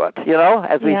curl to it,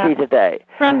 as we see today.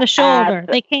 From the shoulder, and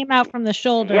they came out from the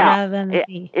shoulder rather than the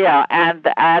knee. Yeah, and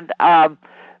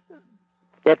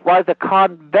it was a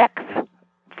convex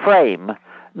frame,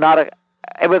 not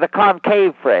It was a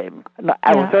concave frame. It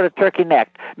was sort of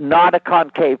turkey-necked, not a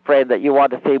concave frame that you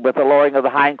want to see with the lowering of the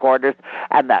hindquarters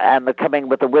and the coming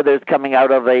with the withers coming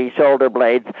out of the shoulder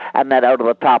blades and then out of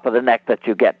the top of the neck that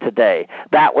you get today.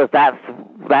 That's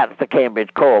the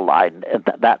Cambridge Cole line.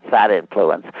 That's that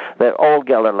influence. The old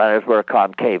Gelderlanders were a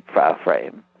concave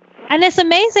frame. And it's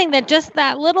amazing that just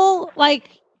that little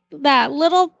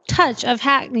touch of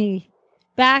Hackney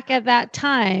back at that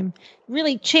time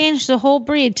really changed the whole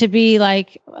breed to be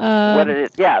like what it is.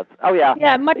 Yeah. Oh yeah.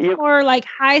 Yeah, much more like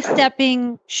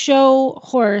high-stepping show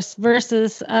horse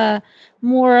versus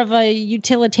more of a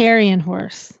utilitarian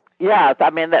horse. Yeah, I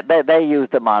mean they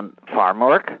used them on farm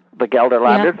work. The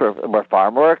Gelderlanders were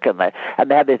farm work, and they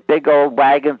had these big old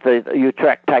wagons, the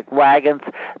Utrecht type wagons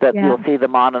that you'll see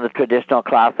them on in the traditional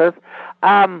classes.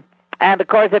 And of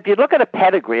course, if you look at a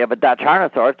pedigree of a Dutch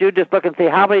harness horse, you just look and see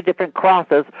how many different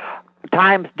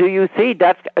times do you see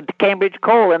Dutch Cambridge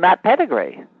Cole in that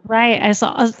pedigree? Right, I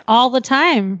saw all the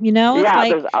time.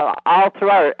 There's all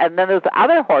throughout. And then there's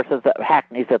other horses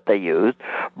Hackneys that they used.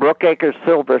 Brookacre's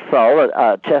Silver Soul,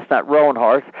 a chestnut roan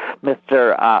horse,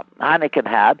 Mr. Heineken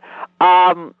had.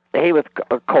 He was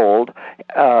cold.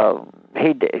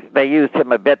 They used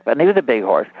him a bit, and he was a big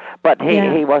horse, but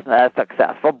he wasn't as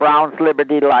successful. Brown's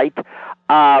Liberty Light,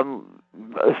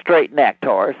 straight-necked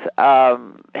horse.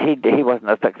 He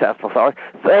wasn't a successful horse.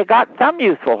 So they got some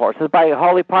useful horses by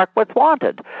Holly Park What's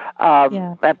Wanted,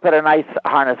 and put a nice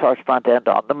harness horse front end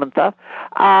on them and stuff.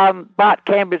 But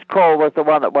Cambridge Cole was the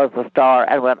one that was the star,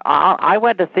 and when I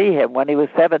went to see him when he was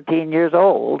 17 years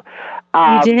old.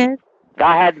 You did?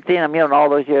 I hadn't seen him, in all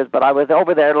those years, but I was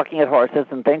over there looking at horses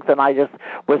and things, and I just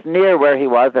was near where he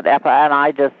was at EPA, and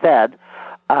I just said,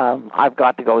 I've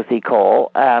got to go see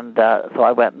Cole, and so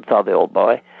I went and saw the old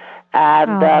boy,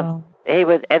 and he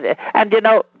was, and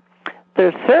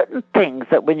there's certain things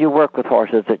that when you work with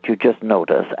horses that you just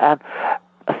notice, and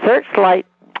Searchlight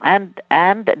and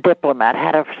Diplomat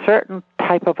had a certain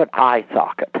type of an eye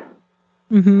socket.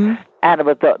 Mm-hmm. And it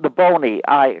was the bony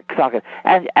eye socket.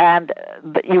 And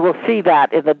you will see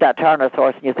that in the Dutch harness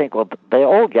horse, and you think, well, the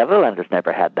old Gelderlanders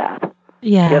never had that.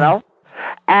 Yeah.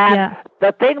 And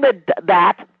the thing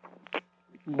that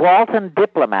Walton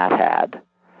Diplomat had,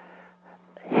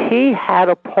 he had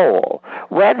a pole.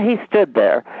 When he stood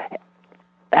there,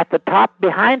 at the top,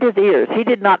 behind his ears, he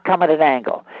did not come at an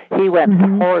angle. He went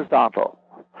horizontal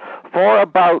for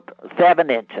about 7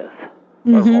 inches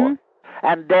or more.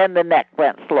 And then the neck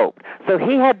went sloped. So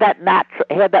he had that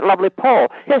lovely pole.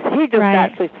 Yes, he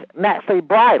just naturally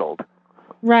bridled.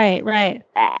 Right.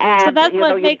 And, so that's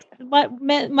what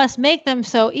must make them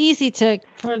so easy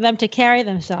for them to carry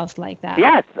themselves like that.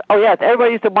 Yes. Oh, yes.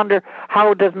 Everybody used to wonder,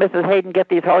 how does Mrs. Hayden get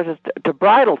these horses to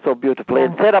bridle so beautifully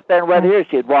and sit up there and wear the ears?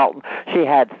 She had Walton. She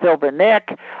had Silver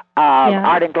Nick,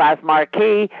 Ardinglass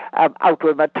Marquis,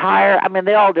 Outwood Matire. I mean,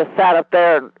 they all just sat up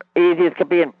there and easy as could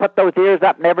be and put those ears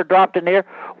up, never dropped an ear.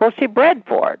 Well, she bred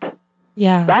for it.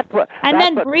 Yeah.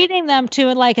 Then breeding them to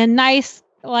like a nice,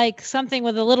 like something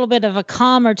with a little bit of a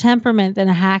calmer temperament than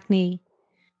a Hackney.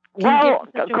 Well,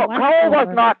 Cole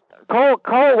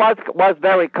was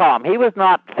very calm. He was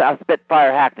not a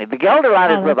Spitfire Hackney. The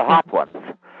Gelderlanders were the hot ones.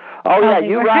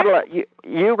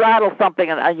 You rattle something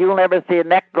and you'll never see a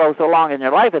neck grow so long in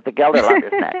your life as the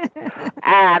Gelderlander's neck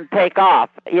and take off.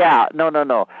 Yeah, no.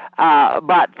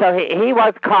 But so he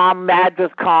was calm. Madge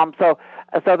was calm. So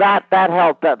that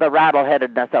helped the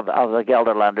rattleheadedness of the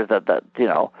Gelderlanders.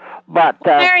 But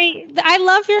Mary, I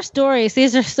love your stories.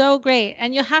 These are so great,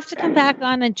 and you'll have to come back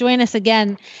on and join us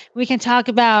again. We can talk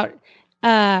about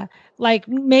like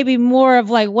maybe more of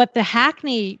like what the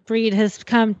Hackney breed has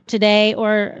come today,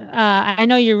 or I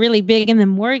know you're really big in the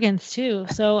Morgans too.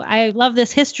 So I love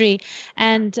this history,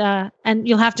 and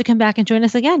you'll have to come back and join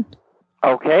us again.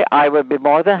 Okay, I would be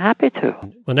more than happy to.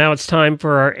 Well, now it's time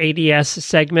for our ADS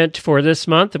segment for this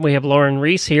month, and we have Lauren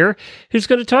Reese here, who's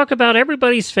going to talk about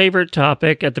everybody's favorite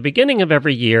topic at the beginning of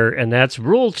every year, and that's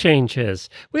rule changes.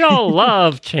 We all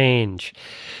love change.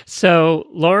 So,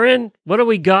 Lauren, what do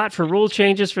we got for rule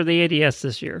changes for the ADS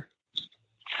this year?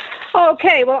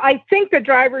 Okay, well, I think the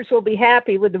drivers will be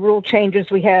happy with the rule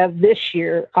changes we have this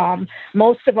year.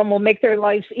 Most of them will make their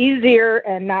lives easier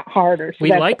and not harder. So we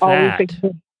like that.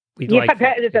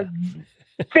 That is a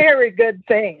very good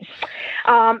thing.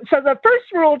 So the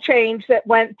first rule change that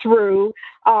went through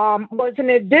was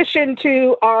an addition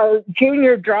to our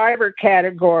junior driver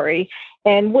category,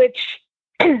 in which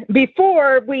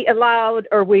before we allowed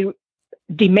or we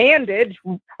demanded,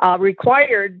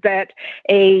 required that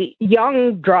a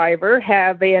young driver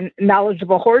have a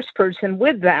knowledgeable horse person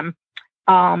with them.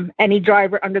 any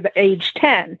driver under the age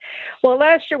 10. Well,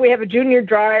 last year we have a junior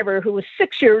driver who was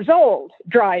 6 years old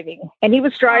driving, and he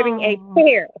was driving a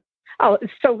pair. Oh,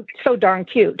 it's so darn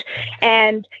cute.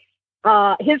 And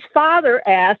his father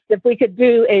asked if we could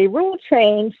do a rule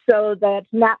change so that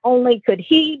not only could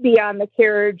he be on the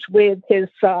carriage with his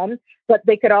son, but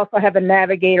they could also have a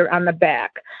navigator on the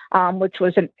back, which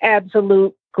was an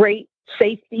absolute great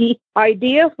safety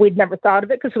idea. We'd never thought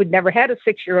of it because we'd never had a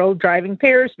 6-year-old driving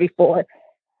pairs before.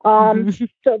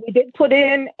 So we did put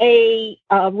in a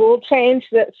rule change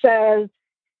that says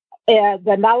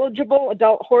the knowledgeable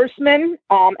adult horseman,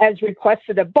 as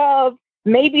requested above,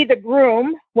 may be the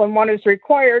groom when one is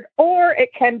required, or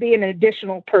it can be an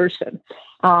additional person.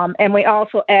 And we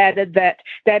also added that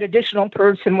additional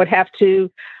person would have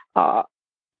to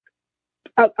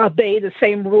obey the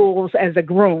same rules as a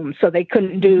groom. So they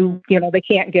couldn't do, they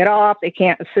can't get off, they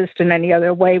can't assist in any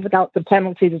other way without the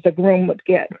penalty that the groom would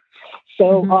get.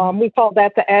 So we call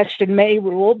that the Ashton May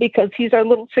rule because he's our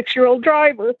little 6-year-old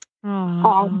driver.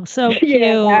 So cute.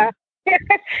 Yeah.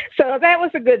 So that was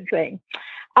a good thing.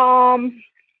 The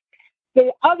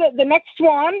next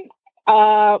one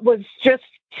was just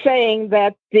saying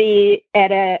that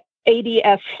at a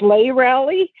ADS sleigh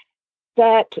rally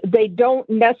that they don't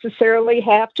necessarily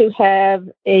have to have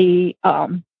a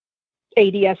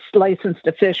ADS licensed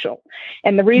official.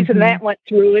 And the reason that went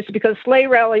through is because sleigh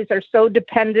rallies are so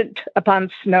dependent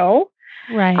upon snow.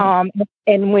 Right.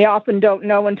 And we often don't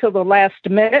know until the last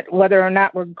minute whether or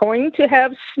not we're going to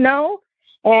have snow.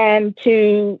 And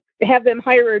to have them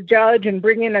hire a judge and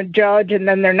bring in a judge and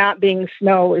then there not being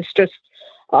snow is just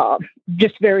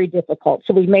very difficult.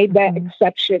 So we made that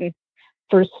exception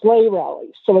for sleigh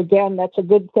rallies. So again, that's a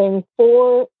good thing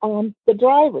for the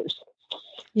drivers.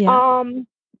 Yeah.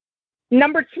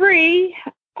 Number 3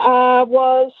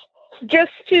 was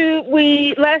just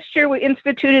last year we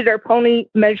instituted our pony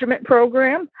measurement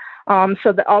program,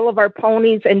 so that all of our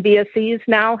ponies and BSEs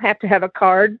now have to have a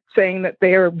card saying that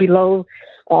they are below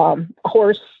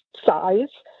horse size.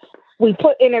 We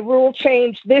put in a rule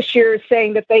change this year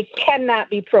saying that they cannot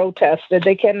be protested,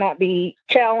 they cannot be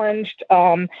challenged,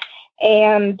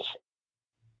 and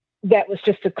that was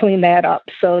just to clean that up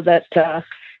so that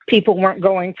people weren't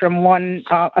going from one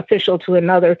official to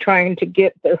another trying to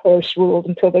get their horse ruled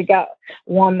until they got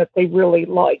one that they really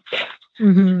liked.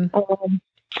 So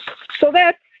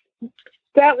that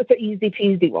was an easy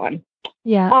peasy one.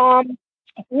 Yeah.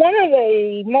 One of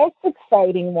the most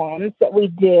exciting ones that we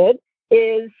did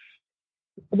is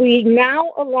we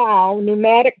now allow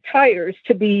pneumatic tires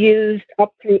to be used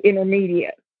up through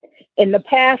intermediate. In the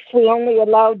past, we only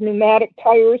allowed pneumatic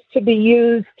tires to be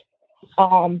used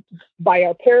by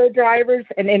our para drivers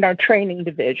and in our training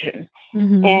division.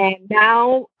 And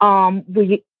now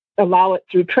we allow it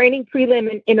through training prelim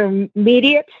and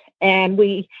intermediate. And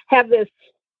we have this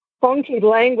funky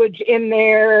language in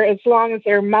there as long as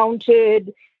they're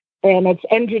mounted and it's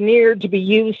engineered to be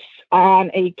used on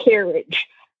a carriage.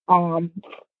 And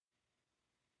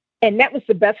that was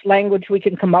the best language we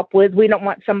can come up with. We don't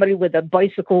want somebody with a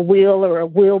bicycle wheel or a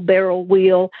wheelbarrow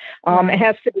wheel. It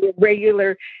has to be a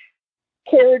regular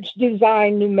carriage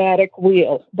design pneumatic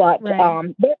wheel. But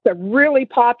that's a really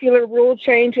popular rule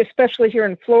change, especially here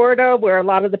in Florida, where a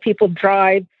lot of the people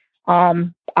drive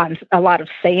on a lot of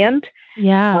sand.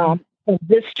 Yeah. And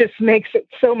this just makes it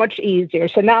so much easier.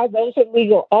 So now those are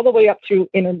legal all the way up through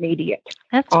intermediate.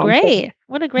 That's great.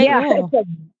 What a great rule. It's a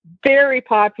very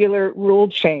popular rule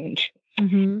change.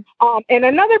 And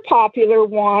another popular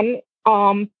one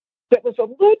that was a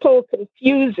little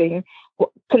confusing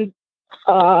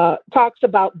talks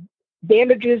about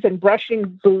bandages and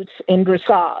brushing boots in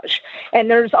dressage.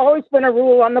 And there's always been a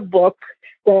rule on the book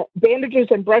that bandages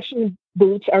and brushing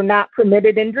boots are not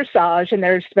permitted in dressage, and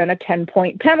there's been a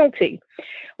 10-point penalty.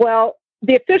 Well,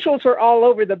 the officials were all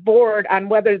over the board on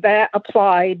whether that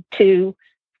applied to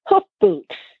hoof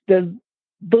boots, the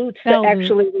boots that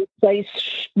actually replace,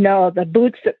 the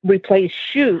boots that replace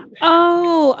shoes.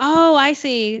 Oh, I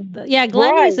see. Yeah,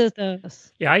 Glenn uses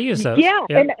those. Yeah, I use those. Yeah,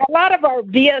 and a lot of our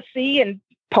VSE and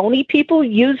pony people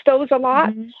use those a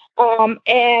lot.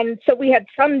 And so we had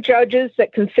some judges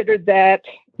that considered that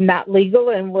not legal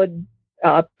and would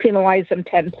penalize them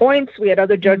 10 points. We had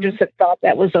other judges that thought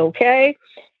that was okay.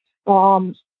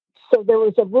 So there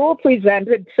was a rule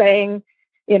presented saying,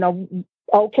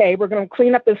 okay, we're going to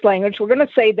clean up this language. We're going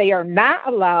to say they are not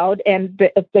allowed, and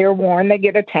if they're worn, they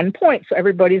get a 10 points. So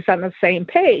everybody's on the same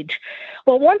page.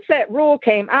 Well, once that rule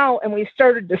came out and we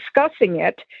started discussing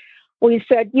it, we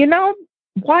said,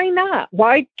 why not?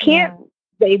 Why can't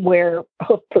they wear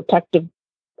hoof protective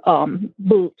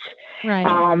boots?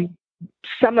 Right.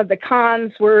 Some of the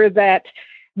cons were that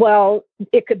well,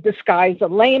 it could disguise a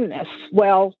lameness.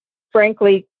 Well,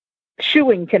 frankly,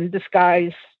 shoeing can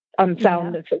disguise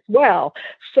unsoundness as well.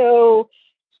 So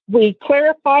we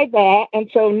clarified that. And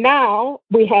so now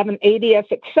we have an ADS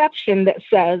exception that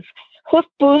says hoof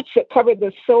boots that cover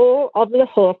the sole of the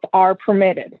hoof are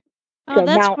permitted. Oh, so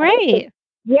that's great.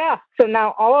 So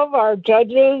now all of our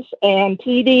judges and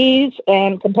TDs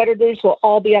and competitors will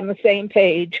all be on the same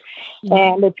page.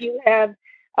 And if you have,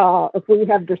 if we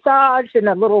have dressage in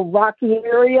a little rocky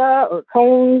area or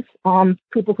cones,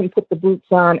 people can put the boots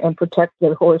on and protect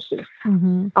their horses.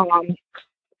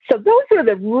 So those are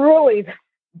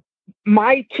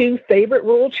my two favorite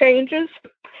rule changes.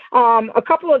 A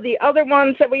couple of the other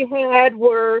ones that we had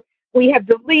were, we have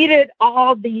deleted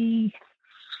all the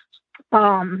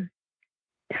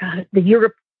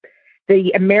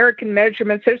American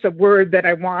measurements. There's a word that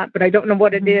I want, but I don't know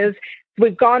what it is.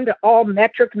 We've gone to all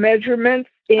metric measurements.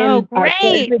 Oh,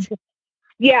 great.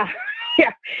 Yeah.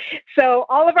 So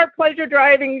all of our pleasure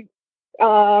driving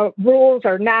rules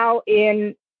are now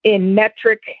in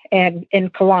metric and in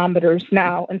kilometers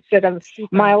now, instead of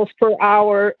miles per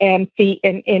hour and feet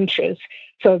and inches.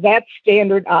 So that's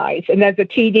standardized. And as a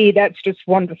TD, that's just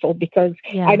wonderful because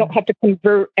I don't have to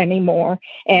convert anymore.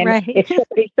 And if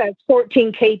somebody says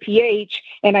 14 kph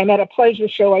and I'm at a pleasure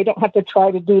show, I don't have to try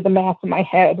to do the math in my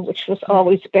head, which was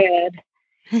always bad.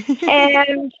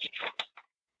 And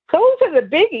those are the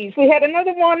biggies. We had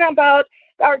another one about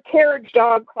our carriage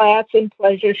dog class in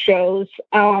pleasure shows,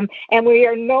 and we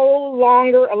are no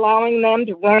longer allowing them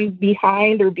to run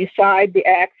behind or beside the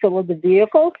axle of the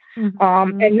vehicle,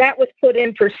 and that was put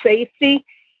in for safety.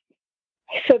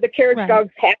 So the carriage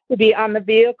dogs have to be on the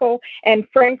vehicle, and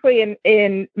frankly,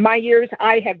 in my years,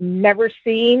 I have never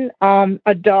seen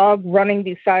a dog running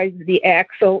beside the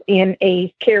axle in a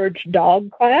carriage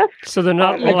dog class. So they're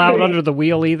not allowed under the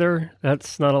wheel either?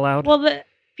 That's not allowed? Well,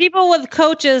 people with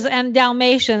coaches and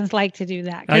Dalmatians like to do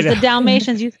that because the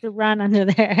Dalmatians used to run under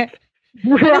there.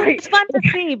 Right. It's fun to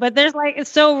see, but it's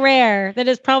so rare that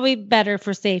it's probably better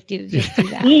for safety to just do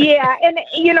that. Yeah. And,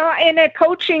 in a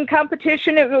coaching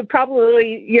competition, it would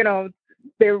probably,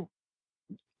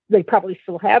 they probably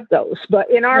still have those.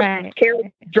 But in our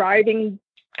carriage driving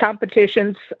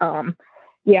competitions,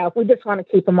 we just want to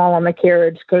keep them all on the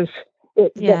carriage because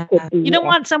you don't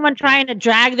want someone trying to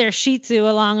drag their Shih Tzu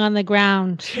along on the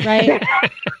ground, right?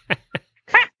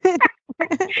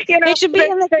 They should be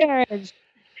in the carriage.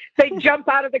 They jump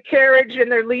out of the carriage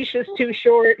and their leash is too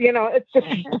short. It's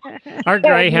just... Our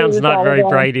Greyhound's not very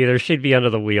bright either. She'd be under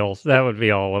the wheels. That would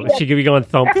be all of it. She could be going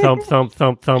thump, thump, thump,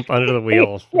 thump, thump under the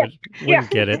wheels.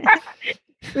 Wouldn't get it.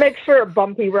 Makes for a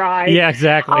bumpy ride. Yeah,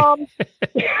 exactly.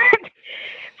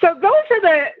 So those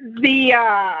are the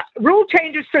rule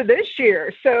changes for this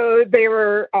year. So they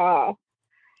were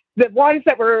the ones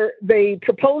that were the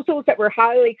proposals that were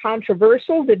highly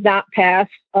controversial did not pass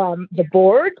the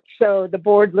board. So the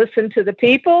board listened to the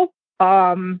people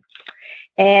and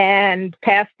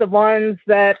passed the ones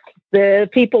that the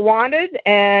people wanted,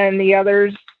 and the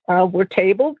others were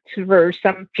tabled for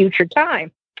some future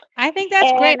time. I think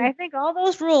that's great. I think all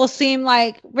those rules seem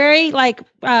like very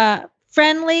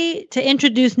friendly to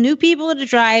introduce new people to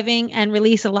driving and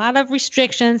release a lot of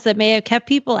restrictions that may have kept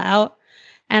people out.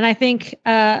 And I think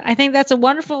that's a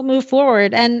wonderful move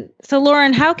forward. And so,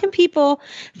 Lauren, how can people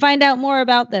find out more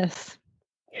about this?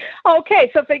 Okay,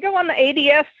 so if they go on the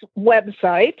ADS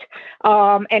website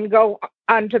and go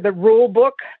onto the rule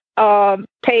book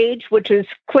page, which is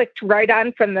clicked right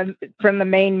on from the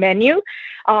main menu,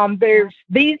 there's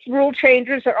these rule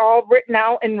changes are all written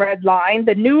out in red line.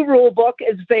 The new rule book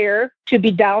is there to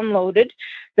be downloaded.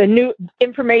 The new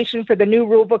information for the new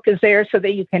rule book is there so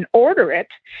that you can order it.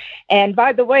 And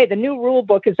by the way, the new rule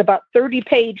book is about 30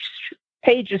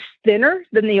 pages thinner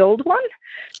than the old one.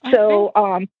 Okay.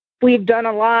 So we've done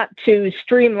a lot to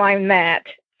streamline that.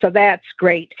 So that's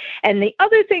great. And the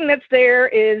other thing that's there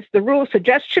is the rule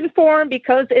suggestion form,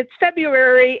 because it's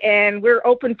February and we're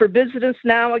open for business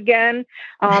now again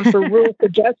for rule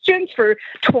suggestions for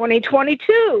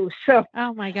 2022. So,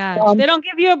 oh my gosh, they don't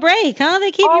give you a break, huh?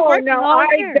 They keep you working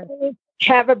all year. I don't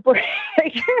have a break.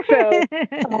 So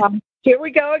here we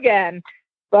go again.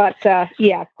 But so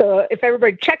if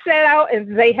everybody checks that out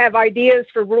and they have ideas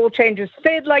for rule changes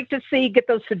they'd like to see, get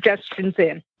those suggestions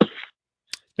in.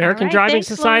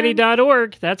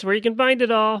 AmericanDrivingSociety.org. That's where you can find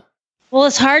it all. Well,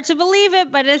 it's hard to believe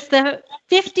it, but it's the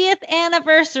 50th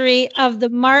anniversary of the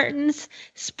Martin's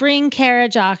Spring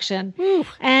Carriage Auction. Whew.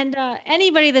 And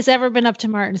anybody that's ever been up to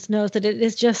Martin's knows that it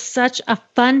is just such a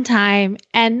fun time.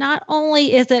 And not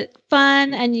only is it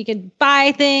fun and you can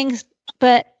buy things,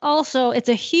 but also it's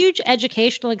a huge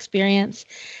educational experience.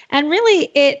 And really,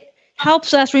 it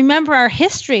helps us remember our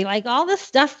history. Like all this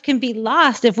stuff can be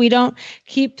lost if we don't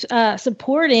keep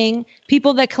supporting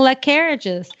people that collect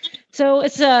carriages. So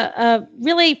it's a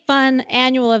really fun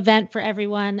annual event for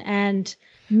everyone. And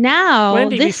now,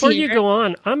 Wendy, before year, you go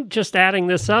on, I'm just adding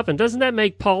this up. And doesn't that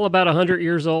make Paul about 100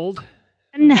 years old?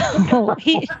 No,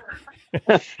 he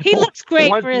looks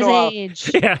great for his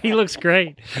age. Yeah, he looks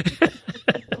great.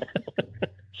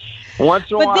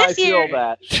 Once in a while, I feel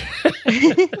that.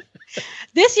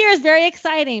 This year is very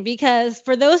exciting because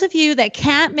for those of you that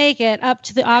can't make it up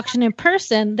to the auction in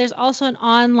person, there's also an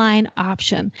online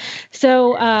option.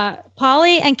 So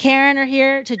Polly and Karen are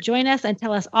here to join us and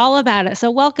tell us all about it.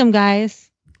 So welcome, guys.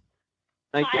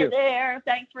 Thank you. Hi there.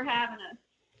 Thanks for having us.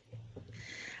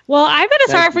 Well, I bet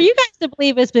it's hard for you guys to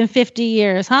believe it's been 50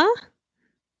 years, huh?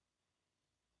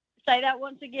 Say that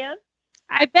once again.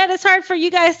 I bet it's hard for you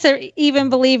guys to even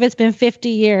believe it's been 50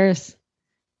 years.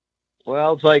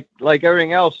 Well, it's like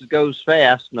everything else, it goes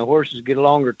fast, and the horses get a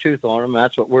longer tooth on them.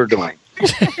 That's what we're doing.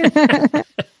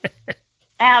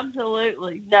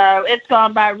 Absolutely. No, it's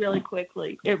gone by really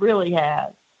quickly. It really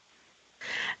has.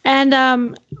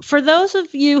 And for those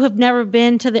of you who've never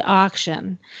been to the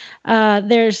auction,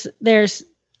 there's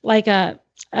like a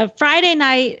Friday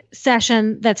night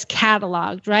session that's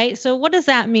cataloged, right? So what does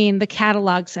that mean, the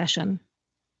catalog session?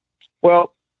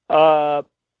 Well,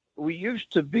 we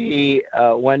used to be,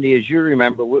 Wendy, as you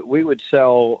remember, we would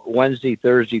sell Wednesday,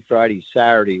 Thursday, Friday,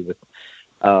 Saturday with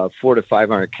 400 to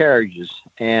 500 carriages.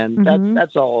 And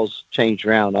that's all changed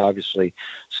around, obviously.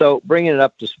 So bringing it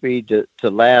up to speed to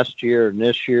last year and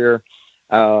this year,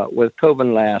 with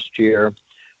COVID last year,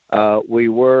 we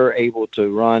were able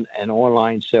to run an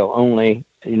online sale only.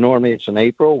 Normally it's in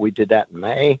April. We did that in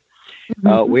May.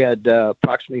 We had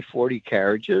approximately 40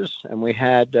 carriages, and we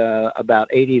had about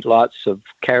 80 lots of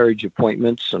carriage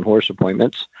appointments and horse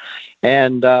appointments.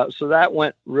 And so that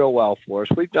went real well for us.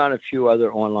 We've done a few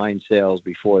other online sales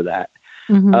before that.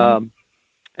 And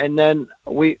then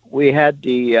we had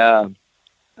the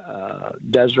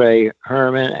Desiree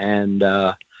Herman and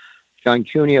John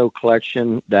Cuneo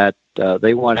collection that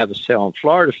they want to have a sale in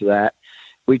Florida for that.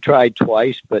 We tried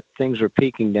twice, but things were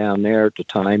peaking down there at the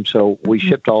time, so we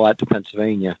shipped all that to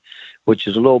Pennsylvania, which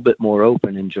is a little bit more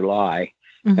open in July.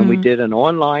 And we did an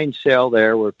online sale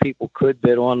there where people could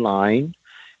bid online,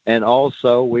 and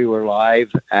also we were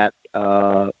live at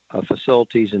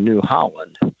facilities in New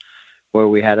Holland where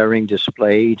we had everything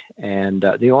displayed. And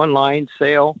the online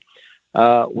sale,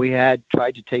 we had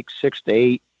tried to take 6 to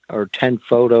 8 or 10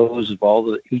 photos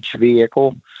of each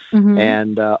vehicle.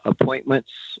 And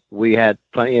appointments. We had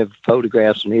plenty of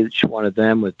photographs on each one of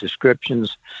them with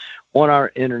descriptions on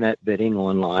our internet bidding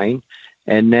online.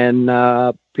 And then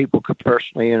people could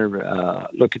personally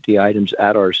look at the items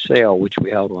at our sale, which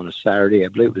we held on a Saturday. I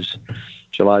believe it was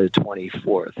July the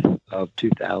 24th of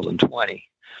 2020.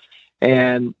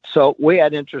 And so we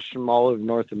had interest from all over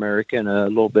North America and a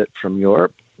little bit from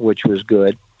Europe, which was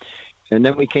good. And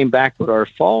then we came back with our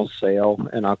fall sale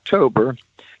in October,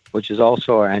 which is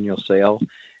also our annual sale.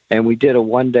 And we did a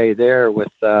one day there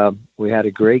with, we had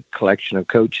a great collection of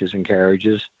coaches and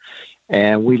carriages,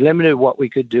 and we limited what we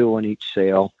could do on each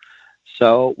sale.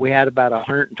 So we had about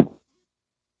 120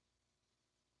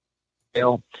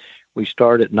 sale. We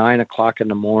started at 9 o'clock in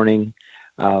the morning.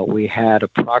 We had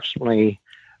approximately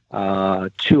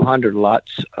 200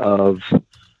 lots of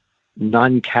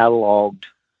non-cataloged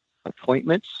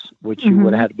appointments, which you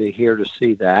would have to be here to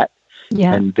see that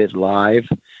and bid live.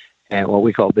 And what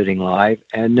we call bidding live.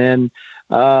 And then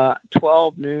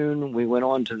 12 noon, we went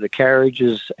on to the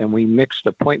carriages, and we mixed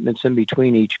appointments in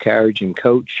between each carriage and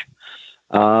coach.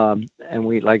 And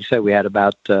we, like I said, we had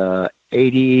about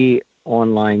 80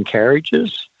 online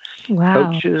carriages,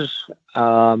 coaches,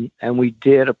 and we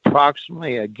did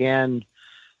approximately, again,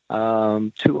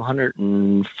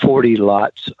 240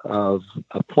 lots of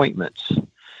appointments.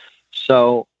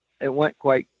 So it went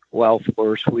quite well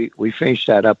for us. We finished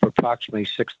that up approximately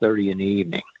 6:30 in the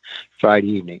evening, Friday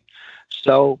evening.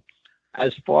 So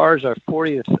as far as our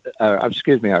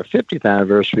 50th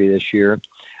anniversary this year,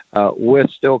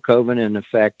 with still COVID in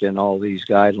effect and all these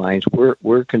guidelines,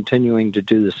 we're continuing to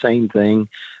do the same thing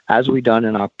as we done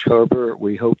in October.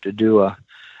 We hope to do a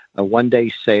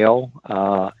one-day sale.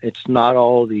 It's not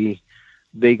all the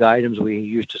big items we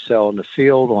used to sell in the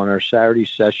field on our Saturday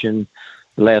session.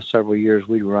 The last several years,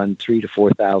 we run 3,000 to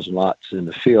 4,000 lots in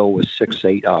the field with 6 to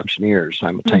 8 auctioneers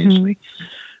simultaneously.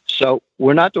 So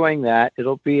we're not doing that.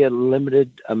 It'll be a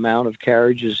limited amount of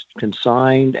carriages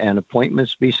consigned and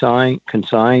appointments be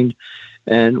consigned,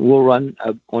 and we'll run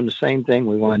on the same thing.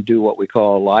 We want to do what we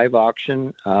call a live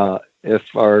auction.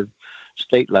 If our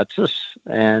state lets us,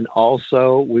 and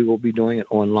also we will be doing it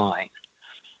online.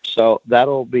 So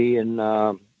that'll be in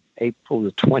April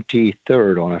the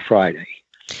 23rd on a Friday.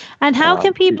 And how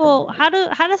can people? How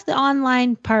does the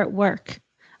online part work?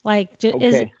 Like,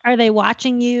 are they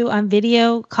watching you on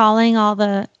video, calling all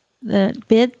the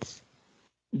bids?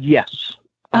 Yes.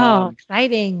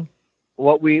 Exciting!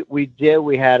 What we did,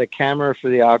 we had a camera for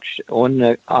the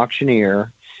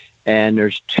auctioneer, and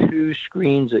there's two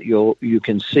screens that you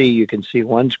can see. You can see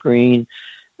one screen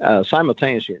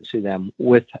simultaneously. You can see them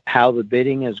with how the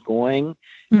bidding is going,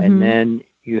 and then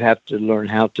you have to learn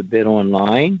how to bid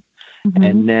online,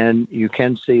 and then you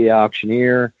can see the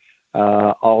auctioneer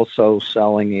also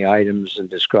selling the items and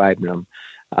describing them.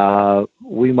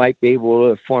 We might be able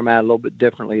to format a little bit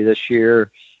differently this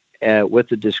year with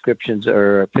the descriptions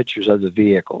or pictures of the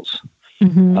vehicles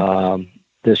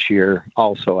this year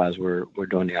also, as we're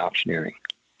doing the auctioneering.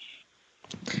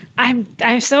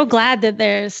 I'm so glad that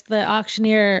there's the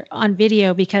auctioneer on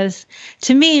video, because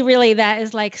to me, really, that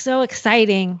is like so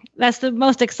exciting. That's the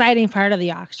most exciting part of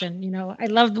the auction. You know, I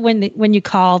love when you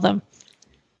call them.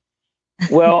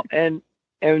 Well, and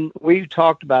we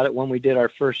talked about it when we did our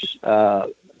first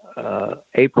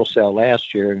April sale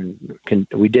last year, and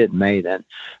we did in May then.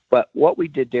 But what we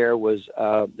did there was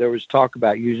talk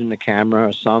about using the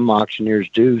camera. Some auctioneers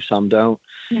do, some don't.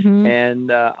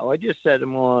 And I just said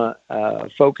I'm going to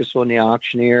focus on the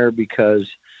auctioneer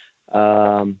because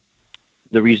the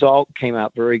result came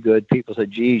out very good. People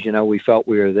said, geez, we felt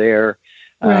we were there.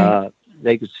 Right.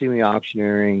 They could see me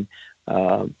auctioneering.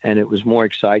 And it was more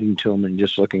exciting to them than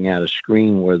just looking at a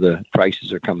screen where the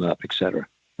prices are coming up, et cetera.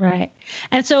 Right.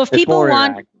 And so if people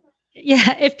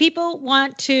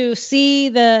want to see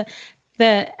the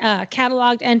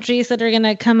cataloged entries that are going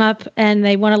to come up and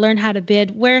they want to learn how to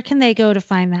bid, where can they go to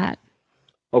find that?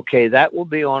 Okay, that will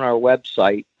be on our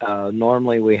website.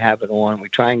 Normally we have it on. We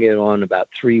try and get it on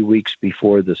about 3 weeks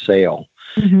before the sale,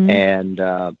 and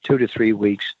 2 to 3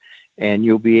 weeks. And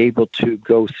you'll be able to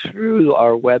go through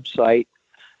our website.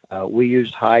 We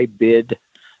used High Bid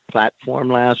platform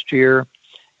last year,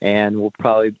 and we'll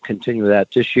probably continue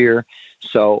that this year.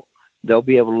 So they'll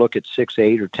be able to look at 6,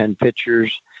 8, or 10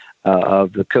 pictures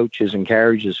of the coaches and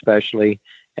carriages especially,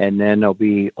 and then they'll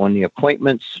be on the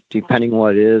appointments. Depending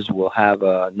what it is, we'll have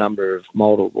a number of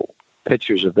multiple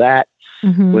pictures of that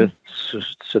with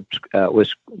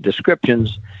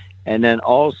descriptions. And then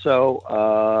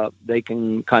also they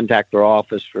can contact our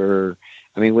office we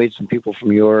had some people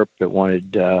from Europe that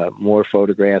wanted more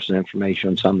photographs and information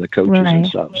on some of the coaches and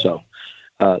stuff. So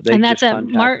and that's at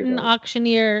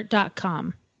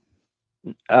martinauctioneer.com.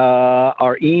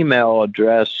 Our email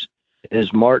address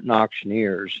is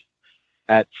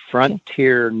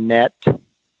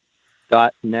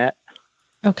martinauctioneers@frontiernet.net.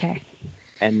 Okay.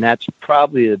 And that's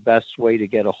probably the best way to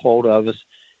get a hold of us.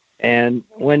 And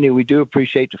Wendy, we do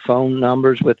appreciate the phone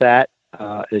numbers with that.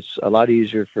 It's a lot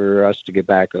easier for us to get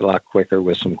back a lot quicker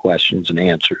with some questions and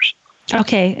answers.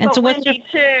 Okay. And so what's Wendy,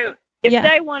 too, if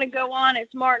they want to go on,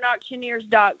 it's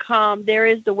martinauctioneers.com. There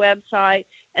is the website.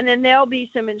 And then there'll be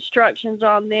some instructions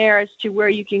on there as to where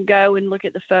you can go and look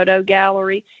at the photo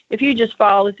gallery. If you just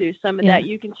follow through some of that,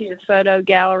 you can see the photo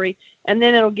gallery. And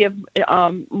then it'll give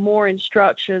more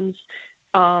instructions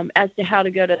as to how to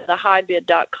go to the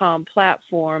highbid.com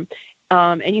platform.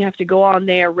 And you have to go on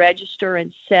there, register,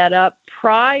 and set up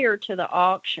prior to the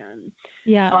auction.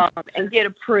 And get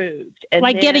approved. And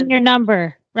like getting your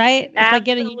number, right? It's like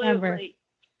getting your number.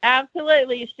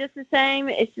 Absolutely. It's just the same.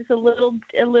 It's just a little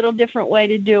different way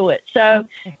to do it. So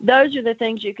those are the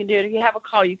things you can do. If you have a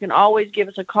call, you can always give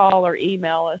us a call or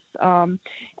email us.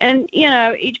 And,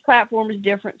 each platform is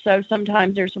different. So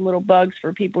sometimes there's some little bugs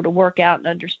for people to work out and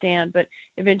understand, but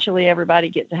eventually everybody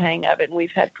gets the hang of it. And we've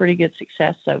had pretty good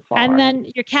success so far. And then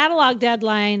your catalog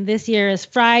deadline this year is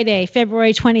Friday,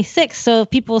 February 26th. So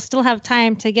people still have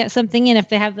time to get something in if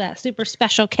they have that super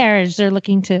special carriage they're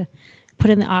looking to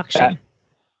put in the auction.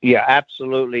 Yeah,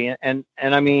 absolutely. And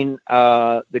I mean,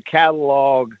 the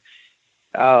catalog,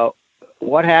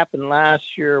 what happened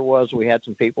last year was we had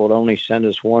some people that only send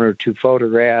us 1 or 2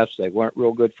 photographs. They weren't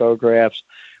real good photographs.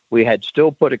 We had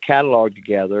still put a catalog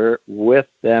together with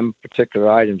them particular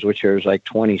items, which there's like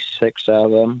 26 of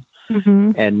them.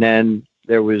 And then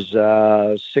there was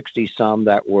 60 some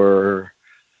that were,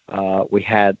 we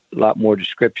had a lot more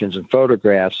descriptions and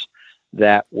photographs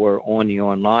that were on the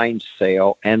online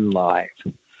sale and live.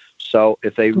 So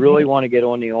if they really want to get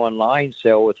on the online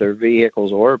sale with their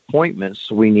vehicles or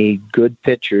appointments, we need good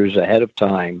pictures ahead of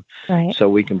time so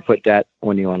we can put that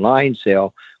on the online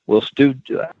sale. We'll still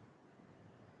do that.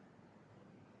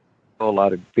 A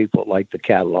lot of people like the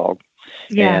catalog,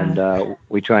 and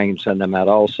we try and send them out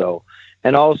also.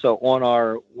 And also on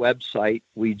our website,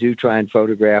 we do try and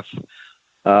photograph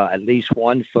at least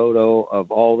one photo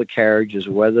of all the carriages,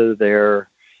 whether they're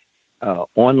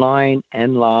online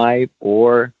and live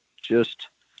or just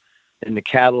in the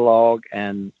catalog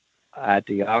and at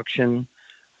the auction,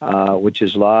 which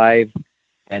is live.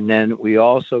 And then we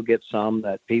also get some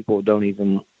that we don't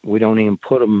even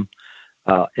put them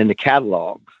in the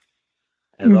catalog.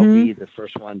 And they'll be the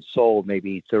first one sold,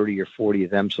 maybe 30 or 40 of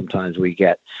them sometimes we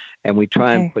get. And we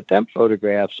try and put them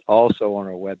photographs also on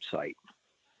our website.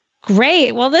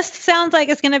 Great. Well, this sounds like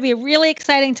it's going to be a really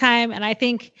exciting time. And I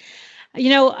think,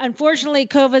 unfortunately,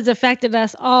 COVID's affected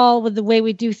us all with the way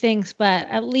we do things, but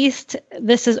at least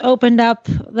this has opened up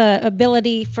the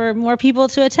ability for more people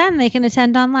to attend. They can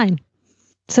attend online.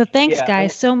 So thanks,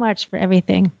 guys, so much for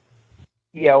everything.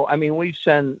 Yeah, I mean, we've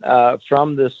sent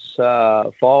from this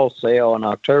fall sale in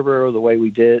October, the way we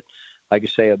did, like I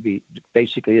say, it'll be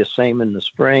basically the same in the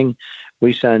spring.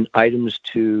 We send items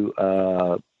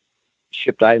to,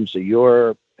 shipped items to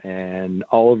Europe and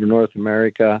all over North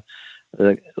America.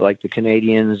 Like the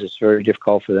Canadians, it's very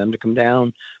difficult for them to come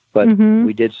down. But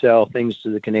we did sell things to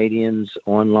the Canadians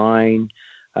online,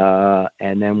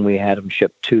 and then we had them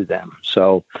shipped to them.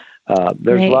 So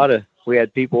there's a lot of... We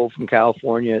had people from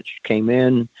California that came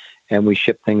in, and we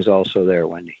shipped things also there,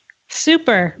 Wendy.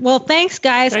 Super. Well, thanks,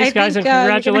 guys. Thanks, guys, and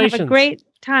congratulations. You're going to have a great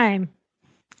time.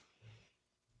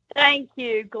 Thank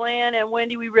you, Glenn and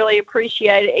Wendy. We really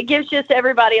appreciate it. It gives just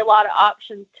everybody a lot of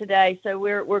options today, so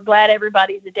we're glad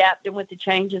everybody's adapting with the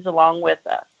changes along with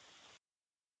us.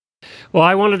 Well,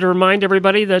 I wanted to remind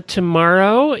everybody that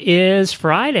tomorrow is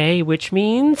Friday, which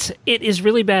means it is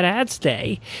Really Bad Ads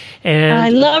Day. And I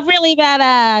love Really Bad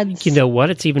Ads. You know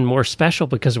what? It's even more special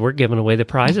because we're giving away the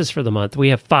prizes for the month. We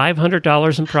have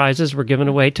 $500 in prizes we're giving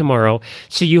away tomorrow.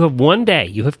 So you have one day.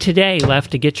 You have today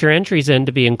left to get your entries in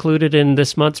to be included in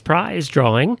this month's prize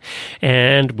drawing.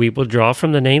 And we will draw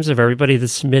from the names of everybody that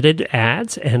submitted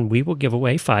ads, and we will give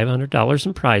away $500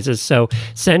 in prizes. So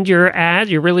send your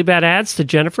Really Bad Ads to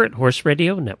Jennifer at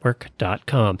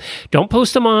horseradionetwork.com. Don't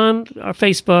post them on our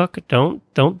Facebook.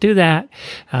 Don't do that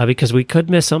because we could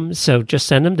miss them. So just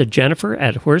send them to Jennifer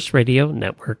at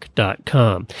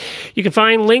horseradionetwork.com. You can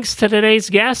find links to today's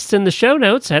guests in the show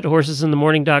notes at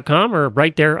horsesinthemorning.com or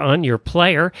right there on your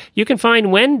player. You can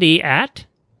find Wendy at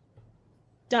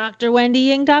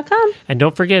drwendyying.com. And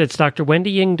don't forget, it's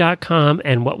drwendyying.com.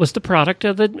 And what was the product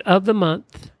of the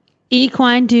month?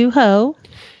 Equine Duo.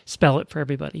 Spell it for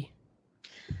everybody.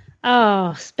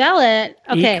 Oh, spell it.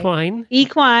 Okay.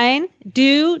 Equine.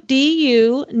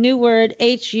 D-U, new word,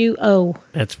 H-U-O.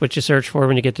 That's what you search for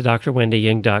when you get to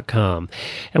drwendyying.com.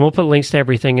 And we'll put links to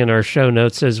everything in our show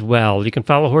notes as well. You can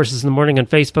follow Horses in the Morning on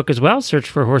Facebook as well. Search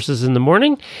for Horses in the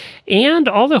Morning. And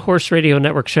all the Horse Radio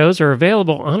Network shows are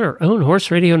available on our own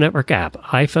Horse Radio Network app.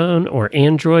 iPhone or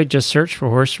Android, just search for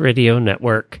Horse Radio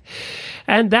Network.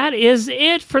 And that is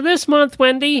it for this month,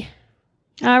 Wendy.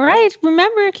 All right.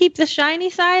 Remember, keep the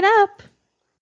shiny side up.